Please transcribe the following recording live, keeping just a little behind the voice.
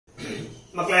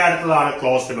മക്കളെ അടുത്തതാണ്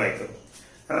closed pipe.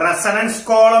 Resonance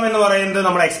column എന്ന് പറയുന്നത്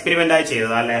നമ്മൾ എക്സ്പെരിമെന്റ് ആയി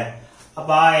ചെയ്തതാ അല്ലെ.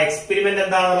 അപ്പൊ ആ എക്സ്പെരിമെന്റ്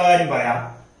എന്താണെന്നുള്ള കാര്യം പറയാം.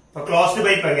 അപ്പൊ ക്ലോസ്ഡ്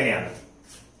പൈപ്പ് എങ്ങനെയാണ്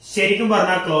ശരിക്കും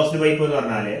പറഞ്ഞാൽ? ക്ലോസ്ഡ് പൈപ്പ് എന്ന്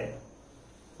പറഞ്ഞാല്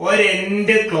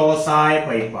ഒരെൻഡ് ക്ലോസ് ആയ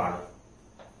പൈപ്പാണ്.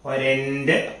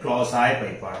 ഒരെൻഡ് ക്ലോസ് ആയ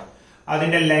പൈപ്പാണ്.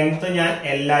 അതിന്റെ ലെങ്ത് ഞാൻ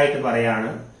എല്ലായിട്ട് പറയാണ്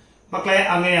മക്കളെ.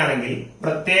 അങ്ങനെയാണെങ്കിൽ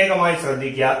പ്രത്യേകമായി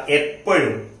ശ്രദ്ധിക്കുക,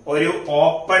 എപ്പോഴും ഒരു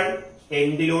ഓപ്പൺ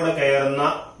എൻഡിലൂടെ കയറുന്ന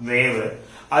വേവ്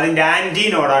അതിന്റെ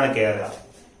ആന്റിനോടാണ് കയറുക.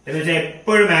 എന്ന് വെച്ചാൽ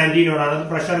എപ്പോഴും ആന്റിനോടാണ്.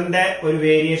 പ്രഷറിന്റെ ഒരു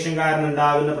വേരിയേഷൻ കാരണം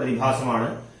ഉണ്ടാകുന്ന പ്രതിഭാസമാണ്.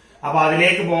 അപ്പൊ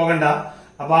അതിലേക്ക് പോകണ്ട.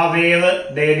 അപ്പൊ ആ വേവ്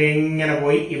ഇങ്ങനെ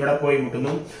പോയി ഇവിടെ പോയി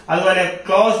മുട്ടുന്നു. അതുപോലെ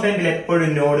ക്ലോസ്ഡ് എൻഡിൽ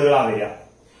എപ്പോഴും നോഡുകളാ വരിക.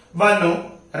 വന്നു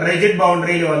റിജിഡ്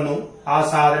ബൗണ്ടറിയിൽ വന്നു, ആ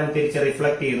സാധനം തിരിച്ച്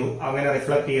റിഫ്ലക്ട് ചെയ്തു. അങ്ങനെ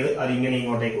റിഫ്ലക്ട് ചെയ്ത് അത് ഇങ്ങനെ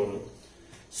ഇങ്ങോട്ടേക്ക് വന്നു.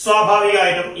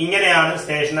 സ്വാഭാവികമായിട്ടും ഇങ്ങനെയാണ്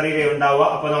സ്റ്റേഷനറി വേവ് ഉണ്ടാവുക.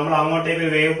 അപ്പൊ നമ്മൾ അങ്ങോട്ടേക്ക്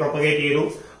വേവ് പ്രൊപ്പഗേറ്റ് ചെയ്തു,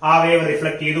 ആ വേവ്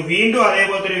റിഫ്ലക്ട് ചെയ്തു, വീണ്ടും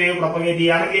അതേപോലത്തെ ഒരു വേവ് പ്രൊപ്പഗേറ്റ്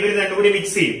ചെയ്യുകയാണെങ്കിൽ ഇവർ രണ്ടും കൂടി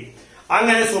മിക്സ് ചെയ്യും.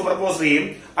 അങ്ങനെ സൂപ്പർപോസ് ചെയ്യും.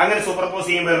 അങ്ങനെ സൂപ്പർപോസ്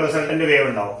ചെയ്യുമ്പോൾ റിസൾട്ടന്റ് വേവ്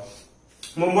ഉണ്ടാവും.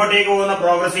 മുമ്പോട്ടേക്ക് പോകുന്ന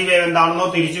പ്രോഗ്രസീവ് വേവ് എന്താണെന്നോ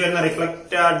തിരിച്ചു വരുന്ന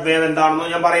റിഫ്ലക്റ്റഡ് വേവ് എന്താണെന്നോ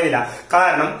ഞാൻ പറയുന്നില്ല.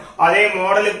 കാരണം അതേ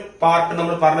മോഡൽ പാർട്ട്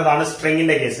നമ്മൾ പറഞ്ഞതാണ്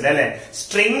സ്ട്രിങ്ങിന്റെ കേസിൽ അല്ലെ.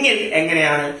 സ്ട്രിങ്ങിൽ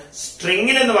എങ്ങനെയാണ്?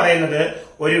 സ്ട്രിങ്ങിൽ എന്ന് പറയുന്നത്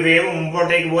ഒരു വേവ്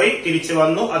മുമ്പോട്ടേക്ക് പോയി തിരിച്ചു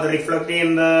വന്നു, അത് റിഫ്ലക്ട്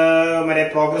ചെയ്യുന്ന മറ്റേ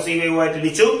പ്രോഗ്രസീവ് വേവുമായിട്ട്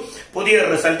ഇടിച്ചു, പുതിയൊരു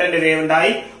റിസൾട്ടന്റ് വേവ്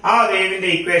ഉണ്ടായി. ആ വേവിന്റെ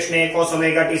equation A cos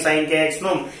omega T sign K X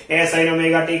എന്നും A sine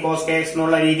omega T cos K X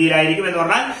എന്നുള്ള രീതിയിലായിരിക്കും. എന്ന്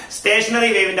പറഞ്ഞാൽ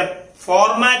സ്റ്റേഷനറി വേവിന്റെ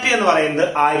ഫോർമാറ്റ് എന്ന് പറയുന്നത്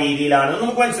ആ രീതിയിലാണ്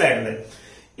നമുക്ക് മനസ്സിലായിട്ടുണ്ട്.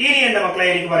 ഇനി എന്റെ മക്കളെ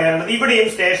എനിക്ക് പറയാനുള്ളത്, ഇവിടെയും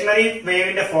സ്റ്റേഷനറി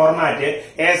വേവിന്റെ format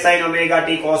A sine omega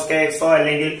T cos K എക്സോ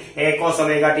അല്ലെങ്കിൽ A cos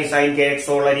omega T sign K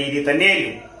എക്സോ ഉള്ള രീതി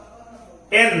തന്നെയായിരിക്കും.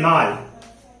 എന്നാൽ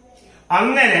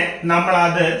അങ്ങനെ നമ്മൾ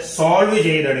അത് സോൾവ്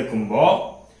ചെയ്തെടുക്കുമ്പോ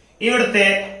ഇവിടുത്തെ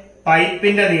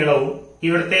പൈപ്പിന്റെ നീളവും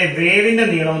ഇവിടുത്തെ വേവിന്റെ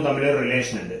നീളവും തമ്മിലൊരു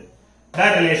റിലേഷൻ ഉണ്ട്.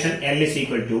 That relation L is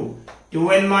equal to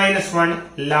 2n-1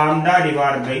 lambda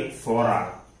divided by 4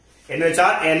 ആണ്. എന്ന്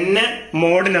വെച്ചാൽ n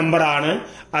മോഡ് നമ്പർ ആണ്.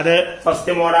 അത്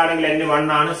ഫസ്റ്റ് മോഡാണെങ്കിൽ n1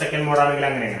 ആണ്, സെക്കൻഡ് മോഡാണെങ്കിൽ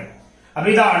അങ്ങനെയാണ്. അപ്പൊ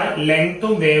ഇതാണ്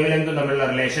ലെങ്തും വേവ് ലെങ്തും തമ്മിലുള്ള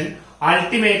റിലേഷൻ.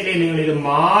 അൾട്ടിമേറ്റ്ലി നിങ്ങൾ ഇത്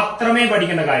മാത്രമേ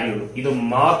പഠിക്കേണ്ട കാര്യമുള്ളൂ, ഇത്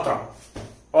മാത്രം.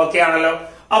 ഓക്കെ ആണല്ലോ.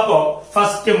 അപ്പോ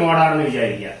ഫസ്റ്റ് മോഡാണെന്ന്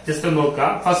വിചാരിക്കുക. ജസ്റ്റ് ഒന്ന് നോക്കുക,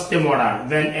 first മോഡാണ്.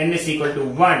 When n is equal to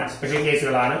 1 special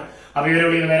കേസുകളാണ്. അപ്പൊ ഇവരെ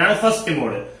വിളിക്കുന്നവരാണ് ഫസ്റ്റ്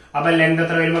മോഡ്. അപ്പൊ ലെങ്ത്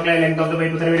എത്ര വരും മക്കളെ? ലെങ്ത് ഓഫ് ദ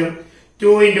പൈപ്പ് എത്ര വരും?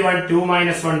 2 into 1, 2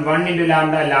 minus 1, 1 into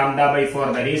lambda, lambda by 4,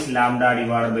 that is lambda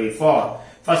divided by 4.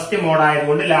 First mode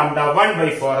ആയതുകൊണ്ട് lambda 1 by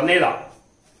 4 എന്ന് എഴുതാം.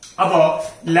 അപ്പോ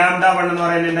lambda 1 എന്ന്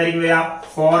പറയുന്നത് എന്തായിരിക്കും വരിക?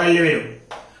 4L വരും.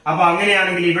 അപ്പൊ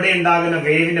അങ്ങനെയാണെങ്കിൽ ഇവിടെ ഉണ്ടാകുന്ന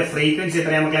വേവിന്റെ ഫ്രീക്വൻസി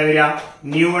എത്ര നമുക്ക് വരിക?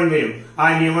 ν1 വരും. ആ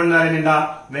ν1 എന്ന് പറയുന്നത് എന്താ?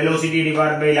 വെലോസിറ്റി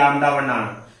ഡിവൈഡ് ബൈ lambda 1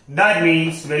 ആണ്. That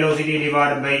means velocity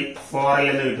divide by 4L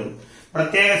എന്ന് കിട്ടും.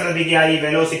 പ്രത്യേകം ശ്രദ്ധിക്കുക, ഈ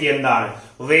വെലോസിറ്റി എന്താണ്?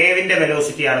 വേവിന്റെ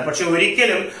വെലോസിറ്റി ആണ്. പക്ഷെ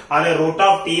ഒരിക്കലും അത്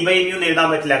 √T/μ എന്ന് എഴുതാൻ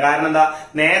പറ്റില്ല. കാരണം എന്താ?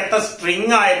 നേരത്തെ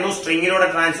സ്ട്രിംഗ് ആയിരുന്നു, സ്ട്രിങ്ങിലൂടെ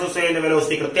ട്രാൻസ്ഫർ ചെയ്യുന്ന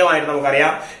വെലോസിറ്റി കൃത്യമായിട്ട്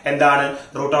നമുക്കറിയാം എന്താണ്?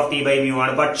 √T/μ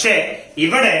ആണ്. പക്ഷേ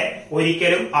ഇവിടെ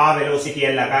ഒരിക്കലും ആ വെലോസിറ്റി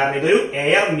അല്ല. കാരണം ഇതൊരു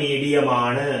എയർ മീഡിയം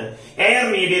ആണ്. എയർ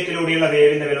മീഡിയത്തിലൂടെയുള്ള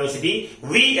വേവിന്റെ വെലോസിറ്റി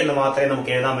v എന്ന് മാത്രമേ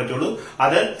നമുക്ക് എഴുതാൻ പറ്റുള്ളൂ.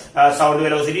 അത് sound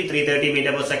velocity 330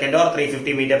 m/s or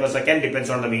 350 m/s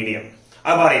depends on the medium.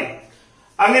 അത് പറയും.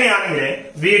 അങ്ങനെയാണെങ്കിൽ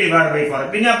v ഡിവൈഡ് ബൈ 4.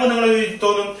 പിന്നെ അപ്പൊ നിങ്ങൾ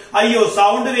തോന്നും, അയ്യോ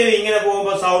സൗണ്ട് വേവ് ഇങ്ങനെ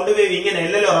പോകുമ്പോ സൗണ്ട് വേവ് ഇങ്ങനെ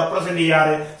അല്ലല്ലോ റെപ്രസെന്റ്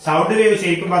ചെയ്യാറ്. സൗണ്ട് വേവ്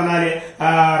ശരിക്കും പറഞ്ഞാല്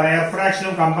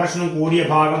റിഫ്രാക്ഷനും കംപ്രഷനും കൂടിയ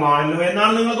ഭാഗമാണല്ലോ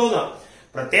എന്നാണ് നിങ്ങൾ തോന്നുക.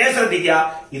 പ്രത്യേകം ശ്രദ്ധിക്കുക,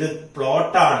 ഇത്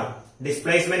പ്ലോട്ടാണ്.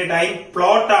 Displacement time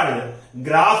പ്ലോട്ടാണ്. ഇത്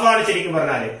ഗ്രാഫാണ് ശരിക്കും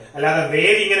പറഞ്ഞാല്. അല്ലാതെ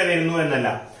വേവ് ഇങ്ങനെ വരുന്നു എന്നല്ല.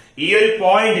 ഈ ഒരു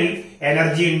പോയിന്റിൽ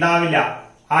എനർജി ഉണ്ടാവില്ല.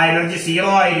 ആ എനർജി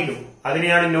 0 ആയിരിക്കും.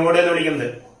 അതിനെയാണ് നോഡ് എന്ന് വിളിക്കുന്നത്.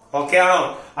 ഓക്കെ ആണോ?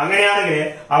 അങ്ങനെയാണെങ്കിൽ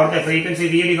അവിടുത്തെ ഫ്രീക്വൻസി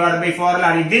v ഡിവൈഡ് ബൈ 4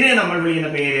 ആണ്. ഇതിനെ നമ്മൾ വിളിക്കുന്ന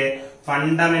പേര്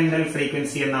ഫണ്ടമെന്റൽ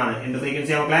ഫ്രീക്വൻസി എന്നാണ്. എന്ത്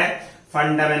ഫ്രീക്വൻസി മക്കളെ?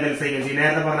 Fundamental frequency.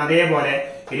 നേരത്തെ പറഞ്ഞ അതേപോലെ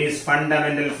ഇറ്റ് ഈസ്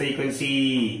ഫണ്ടമെന്റൽ ഫ്രീക്വൻസി.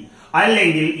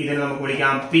 അല്ലെങ്കിൽ ഇതിനെ നമുക്ക്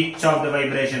വിളിക്കാം പിച്ച് ഓഫ് ദ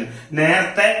വൈബ്രേഷൻ.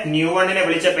 നേരത്തെ ν1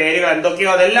 വിളിച്ച പേരുകൾ എന്തൊക്കെയോ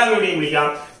അതെല്ലാം ഇവിടെയും വിളിക്കാം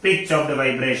പിച്ച് ഓഫ് ദ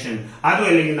വൈബ്രേഷൻ. അതും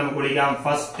അല്ലെങ്കിൽ നമുക്ക് വിളിക്കാം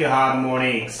ഫസ്റ്റ്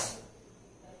ഹാർമോണിക്സ്.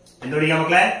 എന്ത് വിളിക്കാം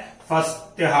മക്കളെ?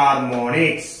 First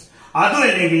harmonics. അതും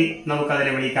അല്ലെങ്കിൽ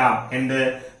നമുക്കതിനെ വിളിക്കാം എന്ത്?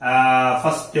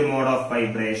 First mode of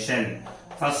vibration.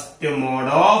 First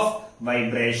mode of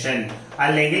vibration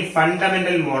അല്ലെങ്കിൽ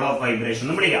ഫണ്ടമെന്റൽ മോഡ് ഓഫ് വൈബ്രേഷൻ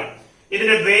എന്ന് വിളിക്കാം.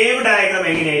 ഇതിന്റെ വേവ് ഡയഗ്രാം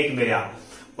എങ്ങനെയായിരിക്കും വരിക?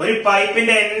 ഒരു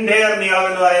പൈപ്പിന്റെ എൻറ്റയർ നീളം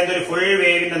എന്ന് പറയുന്നത് ഒരു ഫുൾ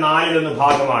വേവിന്റെ 4/1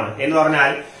 ഭാഗമാണ്. എന്ന്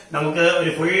പറഞ്ഞാൽ നമുക്ക്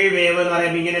ഒരു ഫുൾ വേവ് എന്ന്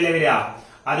പറയുമ്പോൾ ഇങ്ങനെയല്ലേ വരിക?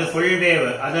 അത് ഫുൾ വേവ്,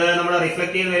 അത് നമ്മൾ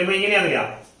റിഫ്ലക്ട് ചെയ്ത് വരുമ്പോൾ ഇങ്ങനെയാ വരിക.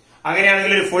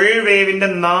 അങ്ങനെയാണെങ്കിൽ ഒരു ഫുൾ വേവിന്റെ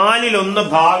 4/1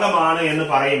 ഭാഗമാണ് എന്ന്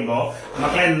പറയുമ്പോ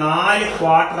മക്കളെ 4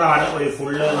 ക്വാർട്ടർ ആണ് ഒരു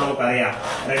ഫുള്ള് നമുക്കറിയാം.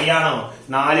 റെഡിയാണോ?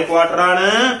 4 ക്വാർട്ടർ ആണ്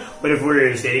ഒരു ഫുൾ.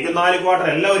 ശരിക്കും 4 ക്വാർട്ടർ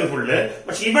അല്ല ഒരു ഫുള്ള്,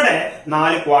 പക്ഷെ ഇവിടെ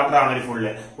 4 ക്വാർട്ടർ ആണ് ഒരു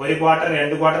full. 1 quarter,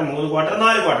 2 quarter, 3 quarter,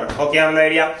 4 quarter. Okay ആണല്ലോ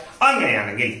ഐഡിയ?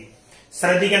 അങ്ങനെയാണെങ്കിൽ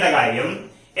ശ്രദ്ധിക്കേണ്ട കാര്യം,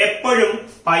 എപ്പോഴും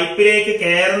പൈപ്പിലേക്ക്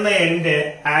കയറുന്ന എൻഡ്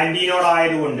ആന്റിനോഡ്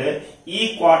ആയതുകൊണ്ട് ഈ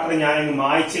ക്വാർട്ടർ ഞാനങ്ങ്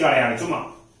മായ്ച്ചു കളയാണ് ചുമ്മാ.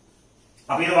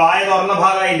 അപ്പൊ ഇത് വായ തുറന്ന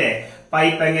ഭാഗമായില്ലേ,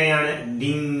 പൈപ്പ് എങ്ങനെയാണ്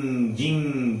ഡിങ്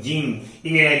ജിങ് ജിങ്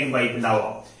ഇങ്ങനെയായിരിക്കും പൈപ്പ് ഉണ്ടാവുക.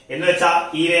 എന്ന് വെച്ചാൽ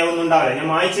ഈ വേവ് ഒന്നും ഉണ്ടാവില്ല, ഞാൻ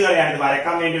മായ്ച്ചു കളയാണ്, ഇത്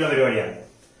വരക്കാൻ വേണ്ടിയുള്ള പരിപാടിയാണ്.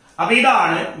 അപ്പൊ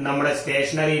ഇതാണ് നമ്മുടെ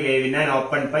stationery വേവിന്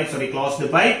open pipe, sorry closed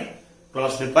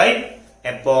pipe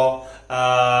എപ്പോ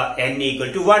n =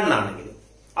 1 ആണെങ്കിൽ.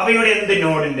 അപ്പൊ ഇവിടെ എന്ത്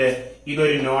നോഡ് ഉണ്ട്,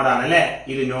 ഇതൊരു നോഡാണ് അല്ലെ,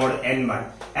 ഇത് നോഡ് n1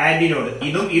 ആന്റിനോഡ്,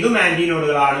 ഇതും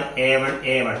ആന്റിനോഡുകളാണ്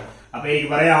a1. അപ്പൊ എനിക്ക്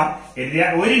പറയാം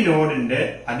ഒരു നോഡ് ഉണ്ട്,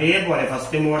 അതേപോലെ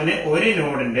ഫസ്റ്റ് മോഡിന് ഒരു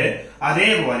നോഡ് ഉണ്ട്,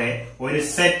 അതേപോലെ ഒരു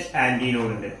സെറ്റ്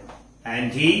ആന്റിനോഡ് ഉണ്ട്.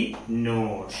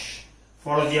 ആന്റിനോഡ്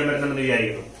ഫോളോ ചെയ്യാൻ പറ്റുന്നുണ്ടെന്ന്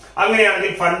വിചാരിക്കുന്നു.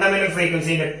 അങ്ങനെയാണെങ്കിൽ ഫണ്ടമെന്റൽ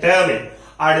ഫ്രീക്വൻസിന്റെ ടേമിൽ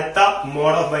അടുത്ത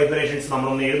മോഡ് ഓഫ് വൈബ്രേഷൻസ്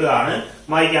നമ്മളൊന്ന് എഴുതുകയാണ്,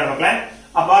 മായ്ക്കാണ് മക്കളെ.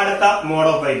 അപ്പൊ അടുത്ത മോഡ്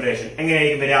ഓഫ് വൈബ്രേഷൻ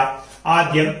എങ്ങനെയായിരിക്കും വരിക,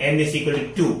 ആദ്യം n =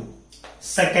 2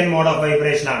 second mode of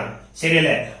vibration ആണ്,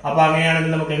 ശരിയല്ലേ? അപ്പൊ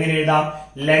അങ്ങനെയാണെങ്കിൽ നമുക്ക് എങ്ങനെ എഴുതാം,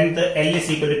 length L =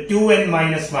 2n -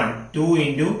 1 2 ×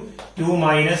 2 -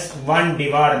 1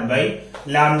 divided by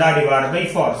lambda /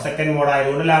 4 second mode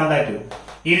ആയതുകൊണ്ട് λ2.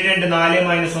 2 2 4 -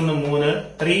 1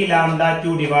 3 3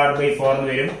 λ2 ഡിവൈഡഡ് ബൈ 4 എന്ന്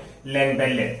വരും ലെങ്ത്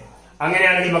L.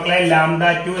 അങ്ങനെയാണെങ്കിൽ മക്കളെ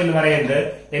λ2 എന്ന് പറയുന്നത്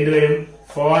എന്ത് വരും,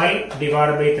 4l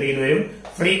ഡിവൈഡഡ് ബൈ 3 എന്ന് വരും.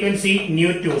 ഫ്രീക്വൻസി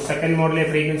ν2 സെക്കൻഡ് മോഡിലെ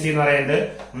ഫ്രീക്വൻസി എന്ന് പറയുന്നത്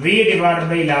v ഡിവൈഡഡ്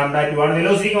ബൈ λ2 ആണ്.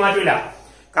 വെലോസിറ്റിക്ക് മാറ്റില്ല,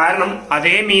 കാരണം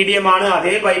അതേ മീഡിയം ആണ്,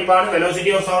 അതേ പൈപ്പാണ്.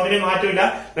 വെലോസിറ്റി ഓഫ് സൗണ്ടിന് മാറ്റമില്ല,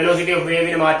 വെലോസിറ്റി ഓഫ്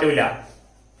വേവിന് മാറ്റമില്ല.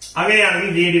 അങ്ങനെയാണെങ്കിൽ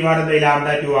v ഡിവൈഡഡ് ബൈ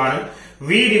λ2 ആണ്. v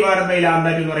ഡിവൈഡഡ് ബൈ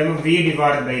λ2 എന്ന് പറയുമ്പോൾ v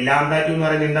ഡിവൈഡഡ് ബൈ λ2 എന്ന്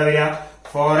പറയുന്നത് എന്താ വരിക,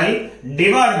 4l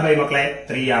ഡിവൈഡഡ് ബൈ മക്കളെ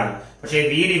 3 ആണ്. പക്ഷേ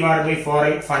v divided by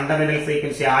 4l fundamental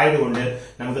frequency ആയതുകൊണ്ട്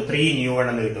നമുക്ക് 3ν1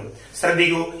 എന്ന് കിട്ടും.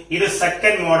 ശ്രദ്ധിക്കൂ, ഇത്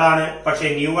സെക്കൻഡ് മോഡാണ്, പക്ഷേ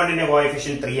ν1ന്റെ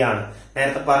കോഎഫിഷ്യന്റ് 3 ആണ്.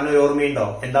 നേരത്തെ പറഞ്ഞൊരു ഓർമ്മയുണ്ടോ,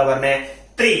 എന്താ പറഞ്ഞേ,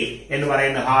 3 എന്ന്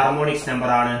പറയുന്ന ഹാർമോണിക്സ് നമ്പർ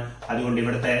ആണ്. അതുകൊണ്ട്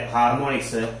ഇവിടുത്തെ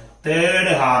ഹാർമോണിക്സ്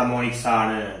തേർഡ് ഹാർമോണിക്സ്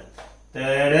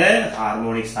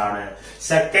ആണ്.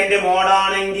 സെക്കൻഡ്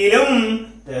മോഡാണെങ്കിലും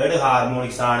തേർഡ്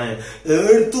ഹാർമോണിക്സ് ആണ്.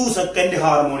 ഏഴു സെക്കൻഡ്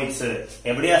ഹാർമോണിക്സ്.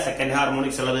 എവിടെയാ സെക്കൻഡ്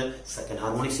ഹാർമോണിക്സ് ഉള്ളത്? സെക്കൻഡ്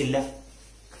ഹാർമോണിക്സ് ഇല്ല.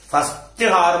 ഫസ്റ്റ്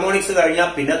ഹാർമോണിക്സ് കഴിഞ്ഞാൽ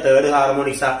പിന്നെ തേർഡ്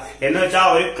ഹാർമോണിക്സാ. എന്ന് വെച്ചാൽ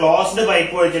ഒരു ക്ലോസ്ഡ്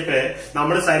പൈപ്പ് വെച്ചിട്ട്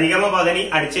നമ്മൾ സരിഗമ പദനി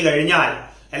അടിച്ചു കഴിഞ്ഞാൽ,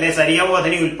 അല്ലെ സരിഗമ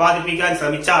പദനി ഉൽപ്പാദിപ്പിക്കാൻ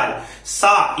ശ്രമിച്ചാൽ സ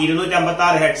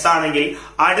 256 ഹെഡ്സ് ആണെങ്കിൽ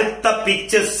അടുത്ത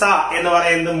പിച്ച് സ എന്ന്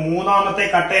പറയുന്നത് മൂന്നാമത്തെ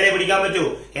കട്ടയിലെ പിടിക്കാൻ പറ്റൂ.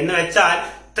 എന്ന് വെച്ചാൽ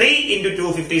 3 ×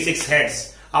 256 ഹെഡ്സ്.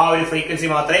 ആ ഒരു ഫ്രീക്വൻസി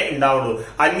മാത്രമേ ഉണ്ടാവുള്ളൂ.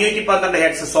 512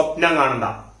 ഹെഡ്സ് സ്വപ്നം കാണണ്ട.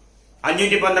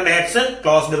 512 ഹെഡ്സ്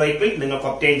ക്ലോസ്ഡ് പൈപ്പിൽ നിങ്ങൾക്ക്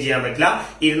ഒബ്റ്റെയിൻ ചെയ്യാൻ പറ്റില്ല.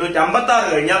 256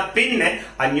 കഴിഞ്ഞാൽ പിന്നെ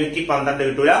 512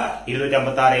 കിട്ടൂല.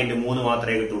 256 × 3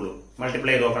 മാത്രമേ കിട്ടുള്ളൂ.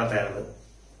 മൾട്ടിപ്ലൈ ചെയ്ത് നോക്കണം തയ്യാറുണ്ട്.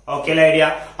 Okay idea.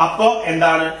 അപ്പോ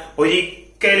എന്താണ്,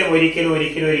 ഒരിക്കലും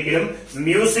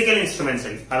മ്യൂസിക്കൽ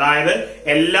ഇൻസ്ട്രുമെന്റ്സിൽ, അതായത്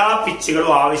എല്ലാ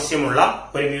പിച്ചുകളും ആവശ്യമുള്ള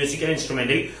ഒരു മ്യൂസിക്കൽ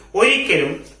ഇൻസ്ട്രുമെന്റിൽ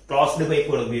ഒരിക്കലും ക്ലോസ്ഡ്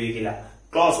പൈപ്പുകൾ ഉപയോഗിക്കില്ല.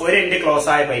 ഒരു എൻഡ് ക്ലോസ്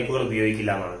ആയ പൈപ്പുകൾ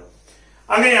ഉപയോഗിക്കില്ല എന്നാണ്.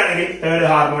 അങ്ങനെയാണെങ്കിൽ തേർഡ്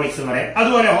ഹാർമോണിക്സ് എന്ന് പറയാം.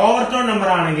 അതുപോലെ ഓവർടോൺ നമ്പർ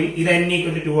ആണെങ്കിൽ ഇത് n =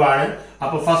 2 ആണ്.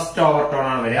 അപ്പൊ ഫസ്റ്റ് ഓവർടോൺ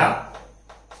ആണ് വരിക.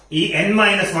 ഈ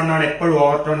n-1 ആണ് എപ്പോഴും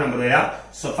ഓവർടോൺ നമ്പർ വരിക.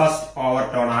 സോ ഫസ്റ്റ്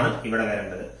ഓവർടോൺ ആണ് ഇവിടെ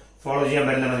വരേണ്ടത്. ഫോളോ ചെയ്യാൻ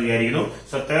പറ്റുന്നതെന്ന് വിചാരിക്കുന്നു.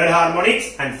 So third harmonics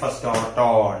and first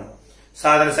overtone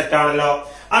സാധാരണ സെറ്റ് ആണല്ലോ.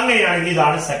 അങ്ങനെയാണെങ്കിൽ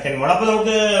ഇതാണ് സെക്കൻഡ് മോഡ്. അപ്പൊ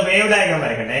നമുക്ക് വേവ് ഡയഗ്രാം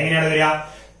വരയ്ക്കണ്ടേ. എങ്ങനെയാണ് വരിക?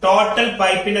 ടോട്ടൽ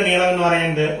പൈപ്പിന്റെ നീളം എന്ന്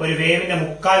പറയുന്നത് ഒരു വേവിന്റെ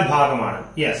 1/4 ഭാഗമാണ്.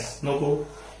 യെസ്, നോക്കൂ.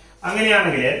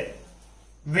 അങ്ങനെയാണെങ്കിൽ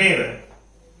വേവ്,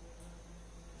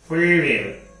 ഫുൾ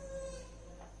വേവ്,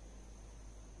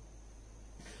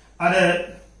 അത്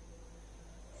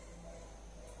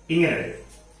ഇങ്ങനെ വരും.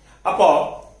 അപ്പോ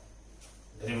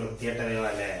ഒരു വൃത്തിയായിട്ട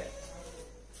വേവല്ലേ.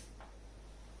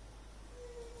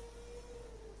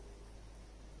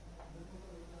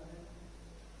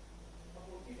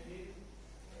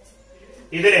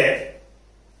 ഇതില്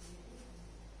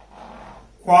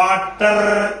ക്വാർട്ടർ,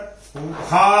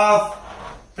 ഹാഫ്,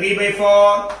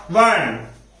 3/4, 1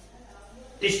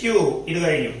 ടിഷ്യൂ. ഇത്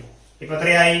കഴിഞ്ഞു. ഇപ്പൊ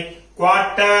എത്രയായി?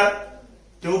 ക്വാർട്ടർ,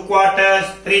 2 quarters,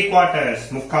 3 quarters,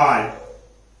 മുക്കാൽ.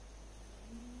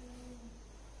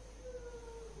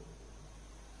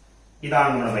 ഇതാണ്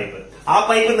നമ്മുടെ പൈപ്പ്. ആ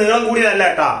പൈപ്പ് നീളം കൂടിയതല്ല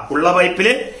കേട്ടാ. ഉള്ള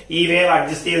പൈപ്പില് ഈ വേവ്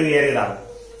അഡ്ജസ്റ്റ് ചെയ്ത് കയറിയതാണ്.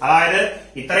 അതായത്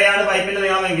ഇത്രയാണ് പൈപ്പിന്റെ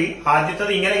നീളമെങ്കിൽ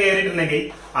ആദ്യത്തത് ഇങ്ങനെ കയറിയിട്ടുണ്ടെങ്കിൽ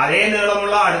അതേ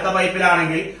നീളമുള്ള അടുത്ത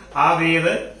പൈപ്പിലാണെങ്കിൽ ആ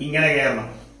വേവ് ഇങ്ങനെ കയറണം.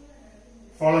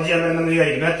 ഫോളോ ചെയ്യാൻ പറ്റുന്ന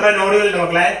വിചാരിക്കുന്നു. എത്ര നോഡുകളുണ്ട്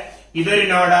മക്കളെ? ഇതൊരു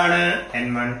നോഡാണ്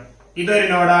n1, ഇതൊരു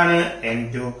നോഡാണ്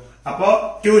n2. അപ്പോ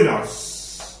 2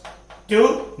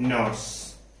 നോഡ്സ്.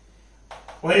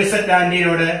 ഒരു സെറ്റ്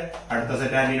ആന്റിനോഡ്, അടുത്ത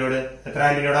സെറ്റ് ആന്റിനോഡ്. എത്ര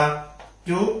ആന്റിനോഡാ?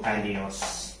 2 ആന്റിനോഡ്സ്.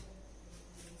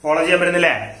 ഫോളോ ചെയ്യാൻ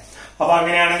പറ്റുന്നില്ലേ? അപ്പൊ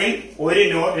അങ്ങനെയാണെങ്കിൽ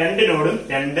രണ്ട് നോഡും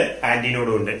 2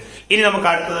 ആന്റിനോഡും ഉണ്ട്. ഇനി നമുക്ക്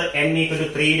അടുത്തത് n =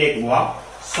 3 പോവാം.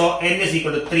 So n =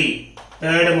 3.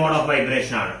 Third mode of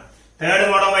vibration ആണ്. തേർഡ്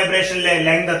മോഡ് ഓഫ് വൈബ്രേഷനിലെ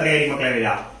ലെങ്ത് എത്രയായിരിക്കും മക്കളെ വരിക?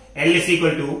 L is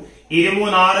equal to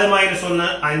 23 - 1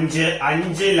 5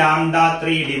 5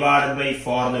 λ3 divided by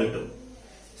 4 എന്ന് കിട്ടും.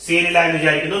 സീനില്ല എന്ന്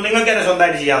വിചാരിക്കുന്നു. നിങ്ങൾക്ക് തന്നെ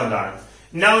സ്വന്തമായിട്ട് ചെയ്യാവുന്നതാണ്.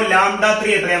 Now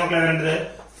λ3 എത്രയാ മക്കളെ വരേണ്ടത്?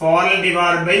 4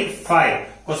 divided by 5.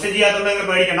 ക്വസ്റ്റ്യൻ ചെയ്യാത്തതുകൊണ്ട് നിങ്ങൾ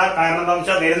പേടിക്കണ്ട. കാരണം എന്താണെന്ന്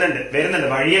വെച്ചാൽ വരുന്നുണ്ട്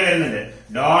വഴിയെ വരുന്നുണ്ട്.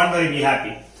 Don't worry, be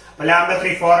happy. അപ്പൊ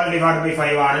λ3 4 divided by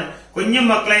 5 ആണ്. കുഞ്ഞും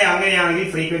മക്കളെ അങ്ങനെയാണെങ്കിൽ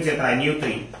ഫ്രീക്വൻസി എത്ര?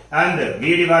 √3 and v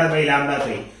divided by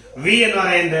λ3. v എന്ന്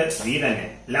പറയുന്നത് v തന്നെ.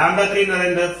 λ3 എന്ന്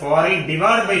പറയുന്നത് 4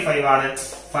 divided by 5 ആണ്.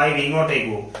 5 ഇങ്ങോട്ടേക്ക്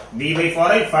പോകും.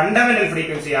 v/4 ഫണ്ടമെന്റൽ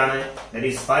ഫ്രീക്വൻസി ആണ്. ദാറ്റ്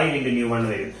ഈസ് 5 × ν1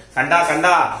 വരും.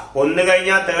 കണ്ടാ ഒന്ന്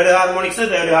കഴിഞ്ഞാൽ തേർഡ് ഹാർമോണിക്സ്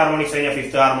കഴിഞ്ഞാൽ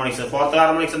ഫിഫ്ത് ഹാർമോണിക്സ്, ഫോർത്ത്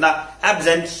ഹാർമോണിക്സ് എന്താ?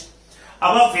 ആബ്സെന്റ്.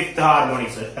 അപ്പൊ ഫിഫ്ത്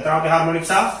ഹാർമോണിക്സ് എത്രാമത്തെ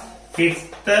ഹാർമോണിക്സാ?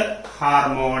 Fifth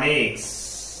harmonics.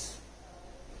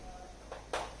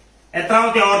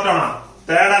 എത്രാമത്തെ ഓവർടോണാ?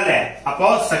 തേർഡ് അല്ലേ? അപ്പോ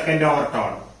സെക്കൻഡ്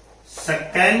ഓവർടോൺ.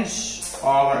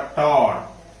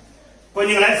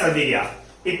 കുഞ്ഞുങ്ങളെ ശ്രദ്ധിക്കുക.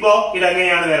 ഇപ്പോ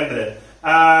ഇതെങ്ങനെയാണ് വരേണ്ടത്?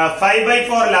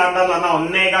 5/4 λ എന്ന് പറഞ്ഞാൽ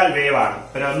 1.25 വേവ് ആണ്.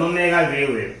 ഒരു 1.25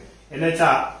 വേവ് വരും. എന്ന് വെച്ചാ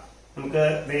നമുക്ക്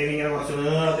വേവ് ഇങ്ങനെ കുറച്ച്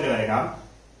നീളത്തിൽ വരയ്ക്കാം.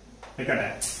 നിൽക്കട്ടെ,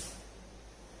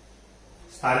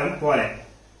 സ്ഥലം പോലെ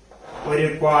 1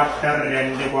 quarter,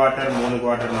 2 quarter, 3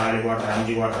 quarter, 4 quarter,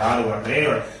 5 quarter, 6 quarter, 7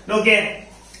 quarter. നോക്കിയേ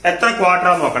എത്ര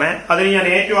ക്വാർട്ടറാന്ന് നോക്കണേ. അതിന് ഞാൻ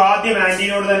ഏറ്റവും ആദ്യം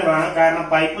ആന്റിനോട് തന്നെ വേണം. കാരണം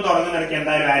പൈപ്പ് തുടങ്ങുന്നിടയ്ക്ക്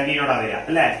എന്തായാലും ആന്റിനോടാ വരിക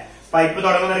അല്ലെ? പൈപ്പ്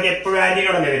തുടങ്ങുന്നിടയ്ക്ക് എപ്പോഴും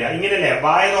ആന്റിനോടല്ലേ വരിക. ഇങ്ങനെയല്ലേ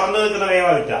വായ തുറന്നു നിൽക്കുന്ന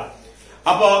വേവാ കിട്ടുക.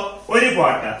 അപ്പോ 1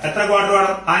 ക്വാർട്ടർ എത്ര ക്വാർട്ടർ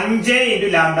വേണം? 5 ×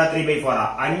 λ3/4.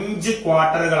 5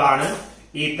 ക്വാർട്ടറുകളാണ്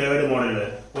ഈ third മോഡലില്.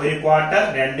 1 quarter,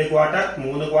 2 quarter,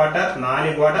 3 quarter,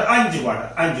 4 quarter, 5 quarter.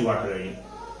 5 quarter കഴിയും.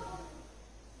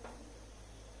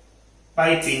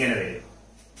 പൈപ്പ് ഇങ്ങനെ വരും.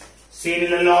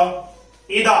 സീനില്ലല്ലോ?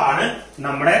 ഇതാണ്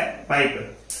നമ്മുടെ പൈപ്പ്.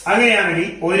 അങ്ങനെയാണെങ്കിൽ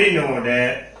ഒരു നോഡ്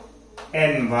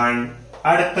N1,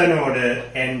 അടുത്ത നോഡ്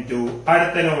N2,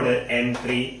 അടുത്ത നോഡ്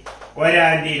N3, ഒരു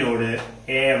ആന്റിനോഡ്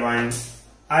A1,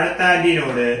 അടുത്ത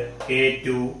ആന്റിനോഡ്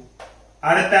A2,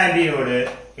 അടുത്ത ആന്റിനോഡ്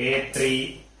A3,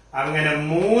 അങ്ങനെ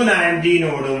 3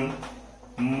 ആന്റിനോഡും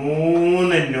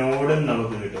 3 നോഡും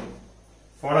നമുക്ക് കിട്ടും.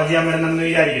 ഫോളോ ചെയ്യാൻ പറ്റുന്നെന്ന്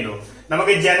വിചാരിക്കുന്നു.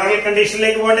 നമുക്ക് ജനറൽ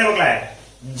കണ്ടീഷനിലേക്ക് പോകട്ടെ മക്കളെ.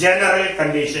 General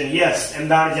condition. യെസ്,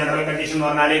 എന്താണ് ജനറൽ കണ്ടീഷൻ എന്ന്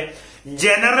പറഞ്ഞാല്?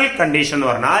 ജനറൽ കണ്ടീഷൻ എന്ന്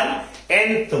പറഞ്ഞാൽ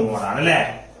nth മോഡാണ് അല്ലെ?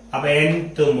 അപ്പൊ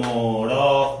nth മോഡ്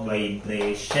ഓഫ്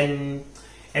വൈബ്രേഷൻ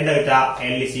എന്താ കിട്ടുക?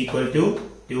 L is equal to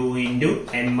 2 ×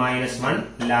 n-1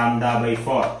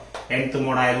 λ/4. nth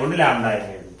mode ആയതുകൊണ്ട് λ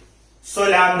എഴുതും. സോ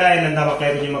λ എന്താ മക്കളെ,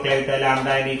 കുഞ്ഞുമക്കളെ കിട്ടുക? λ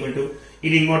ഈക്വൽ ടു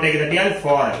ഇത് ഇങ്ങോട്ടേക്ക് തട്ടിയാൽ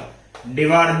 4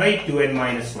 divided by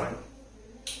 2n-1.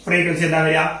 ഫ്രീക്വൻസി എന്താ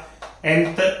വരിക?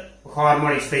 nth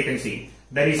harmonics frequency.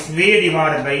 That is v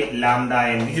divided by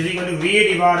λn, which is equal to v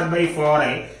divided by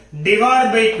 4l divided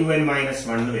by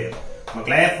 2n-1 വരും.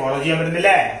 മക്കളെ ഫോളോ ചെയ്യാൻ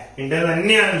പറ്റുന്നില്ലേ? ഉണ്ട്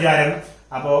തന്നെയാണ് വിചാരം.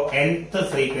 അപ്പോ nth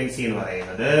ഫ്രീക്വൻസി എന്ന്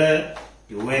പറയുന്നത്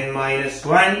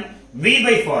 2n-1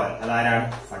 v/4l. അതാരാണ്?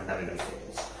 Fundamental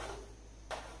frequency.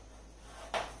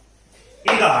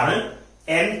 ഇതാണ്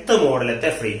nth മോഡലത്തെ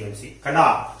ഫ്രീക്വൻസി. കണ്ടാ?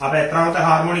 അപ്പൊ എത്രാമത്തെ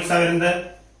ഹാർമോണിക്സാ വരുന്നത്?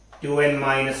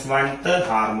 2n-1th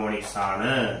ഹാർമോണിക്സ്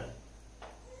ആണ്.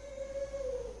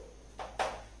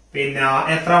 പിന്നെ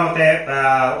എത്രാമത്തെ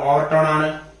ഓവർടോൺ ആണ്?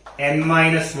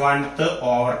 n-1th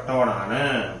ഓവർടോൺ ആണ്.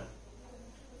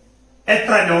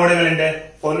 എത്ര നോഡുകളുണ്ട്?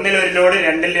 1 1 node, 2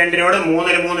 2 node,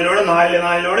 3 3 node, 4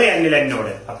 4 node, n n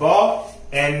node. അപ്പോ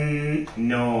n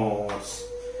നോഡ്സ്.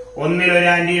 1 1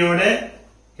 ആന്റിനോഡ്,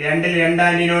 2 2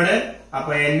 ആന്റിനോഡ്,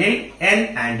 അപ്പൊ n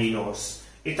ആന്റിനോഡ്സ്.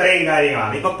 ഇത്രയും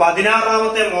കാര്യങ്ങളാണ്. ഇപ്പൊ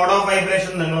 16ാമത്തെ മോഡ് ഓഫ്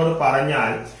വൈബ്രേഷൻ നിങ്ങളോട്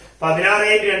പറഞ്ഞാൽ 16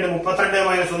 × 2 32 -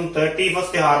 1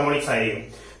 31st ഹാർമോണിക്സ് ആയിരിക്കും.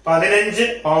 15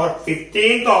 ഓവർ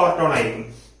 15th ഓവർടോൺ ആയിരിക്കും.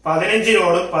 15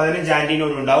 നോഡും 15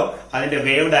 ആന്റിനോഡും ഉണ്ടാവും. അതിന്റെ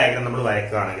വേവ് ഡയഗ്രം നമ്മൾ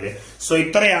വരയ്ക്കുകയാണെങ്കിൽ. സോ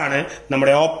ഇത്രയാണ്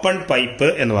നമ്മുടെ ഓപ്പൺ പൈപ്പ്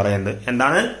എന്ന് പറയുന്നത്.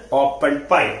 എന്താണ് ഓപ്പൺ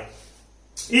പൈപ്പ്?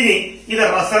 ഇനി ഇത്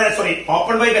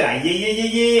ഓപ്പൺ പൈപ്പ് അല്ല.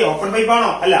 ഓപ്പൺ പൈപ്പ്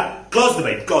ആണോ? അല്ല, ക്ലോസ്ഡ്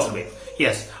പൈപ്പ്.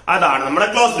 യെസ്, അതാണ് നമ്മുടെ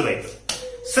ക്ലോസ്ഡ് പൈപ്പ്.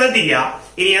 ശ്രദ്ധിക്കുക.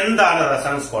 ഇനി എന്താണ്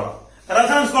റെസണൻസ് കോളം?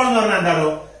 റെസണൻസ് കോളം എന്ന് പറഞ്ഞാൽ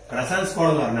എന്താണോ? റെസണൻസ്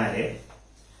കോളം എന്ന് പറഞ്ഞാല്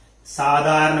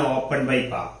സാധാരണ ഓപ്പൺ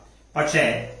പൈപ്പാ. പക്ഷെ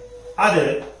അത്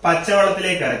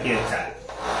പച്ചവെള്ളത്തിലേക്ക് ഇറക്കി വെച്ചാൽ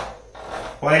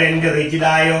ഒരെന്റ്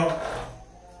റിജിഡായോ?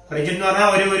 റിജിഡ് എന്ന് പറഞ്ഞാൽ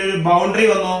ഒരു ബൗണ്ടറി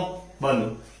വന്നു.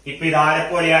 ഇപ്പൊ ഇത് ആരെ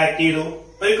പോലെ ആക്ട് ചെയ്തു?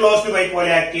 ഒരു ക്ലോസ്ഡ് പൈപ്പ്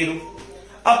പോലെ ആക്ട് ചെയ്തു.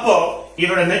 അപ്പോ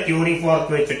ഇവിടെ നിന്ന് ട്യൂണിംഗ്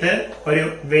ഫോർക്ക് വെച്ചിട്ട് ഒരു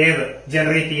വേവ്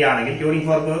ജനറേറ്റ് ചെയ്യുകയാണെങ്കിൽ, ട്യൂണിംഗ്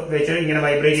ഫോർക്ക് വെച്ചിട്ട് ഇങ്ങനെ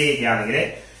വൈബ്രേറ്റ് ചെയ്യുകയാണെങ്കിൽ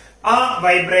ആ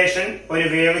വൈബ്രേഷൻ ഒരു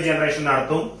വേവ് ജനറേഷൻ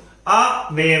നടത്തും. ആ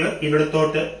വേവ്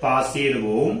ഇവിടത്തോട്ട് പാസ് ചെയ്തു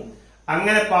പോകും.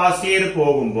 അങ്ങനെ പാസ് ചെയ്ത്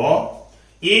പോകുമ്പോ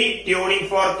ഈ ട്യൂണിംഗ്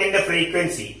ഫോർക്കിന്റെ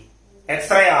ഫ്രീക്വൻസി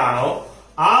എത്രയാണോ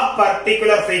ആ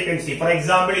പർട്ടിക്കുലർ ഫ്രീക്വൻസി, ഫോർ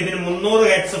എക്സാമ്പിൾ ഇതിന് 300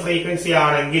 ഹെർട്സ് ഫ്രീക്വൻസി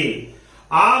ആണെങ്കിൽ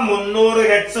ആ 300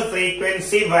 ഹെർട്സ്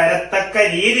ഫ്രീക്വൻസി വരത്തക്ക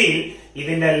രീതിയിൽ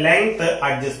ഇതിന്റെ ലെങ്ത്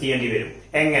അഡ്ജസ്റ്റ് ചെയ്യേണ്ടി വരും.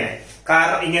 എങ്ങനെ?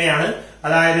 കാരണം ഇങ്ങനെയാണ്.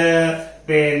 അതായത്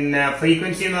പിന്നെ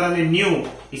ഫ്രീക്വൻസി എന്ന് പറയുന്നത് new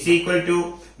is equal to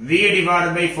V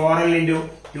divide by 4L into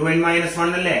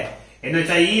 2n-1 അല്ലേ? എന്ന്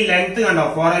വെച്ചാൽ ഈ ലെങ്ത് കണ്ടോ,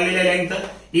 4L ലെങ്ത്,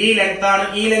 ഈ ലെങ്ത് ആണ്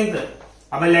ഈ ലെങ്ത്.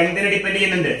 അപ്പൊ ലെങ്തിനെ ഡിപ്പെൻഡ്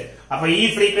ചെയ്യുന്നുണ്ട്. അപ്പൊ ഈ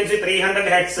ഫ്രീക്വൻസി 300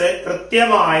 ഹെർട്സ്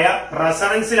കൃത്യമായ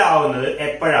റെസണൻസിലാവുന്നത്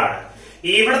എപ്പോഴാണ്?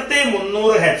 ഇവിടത്തെ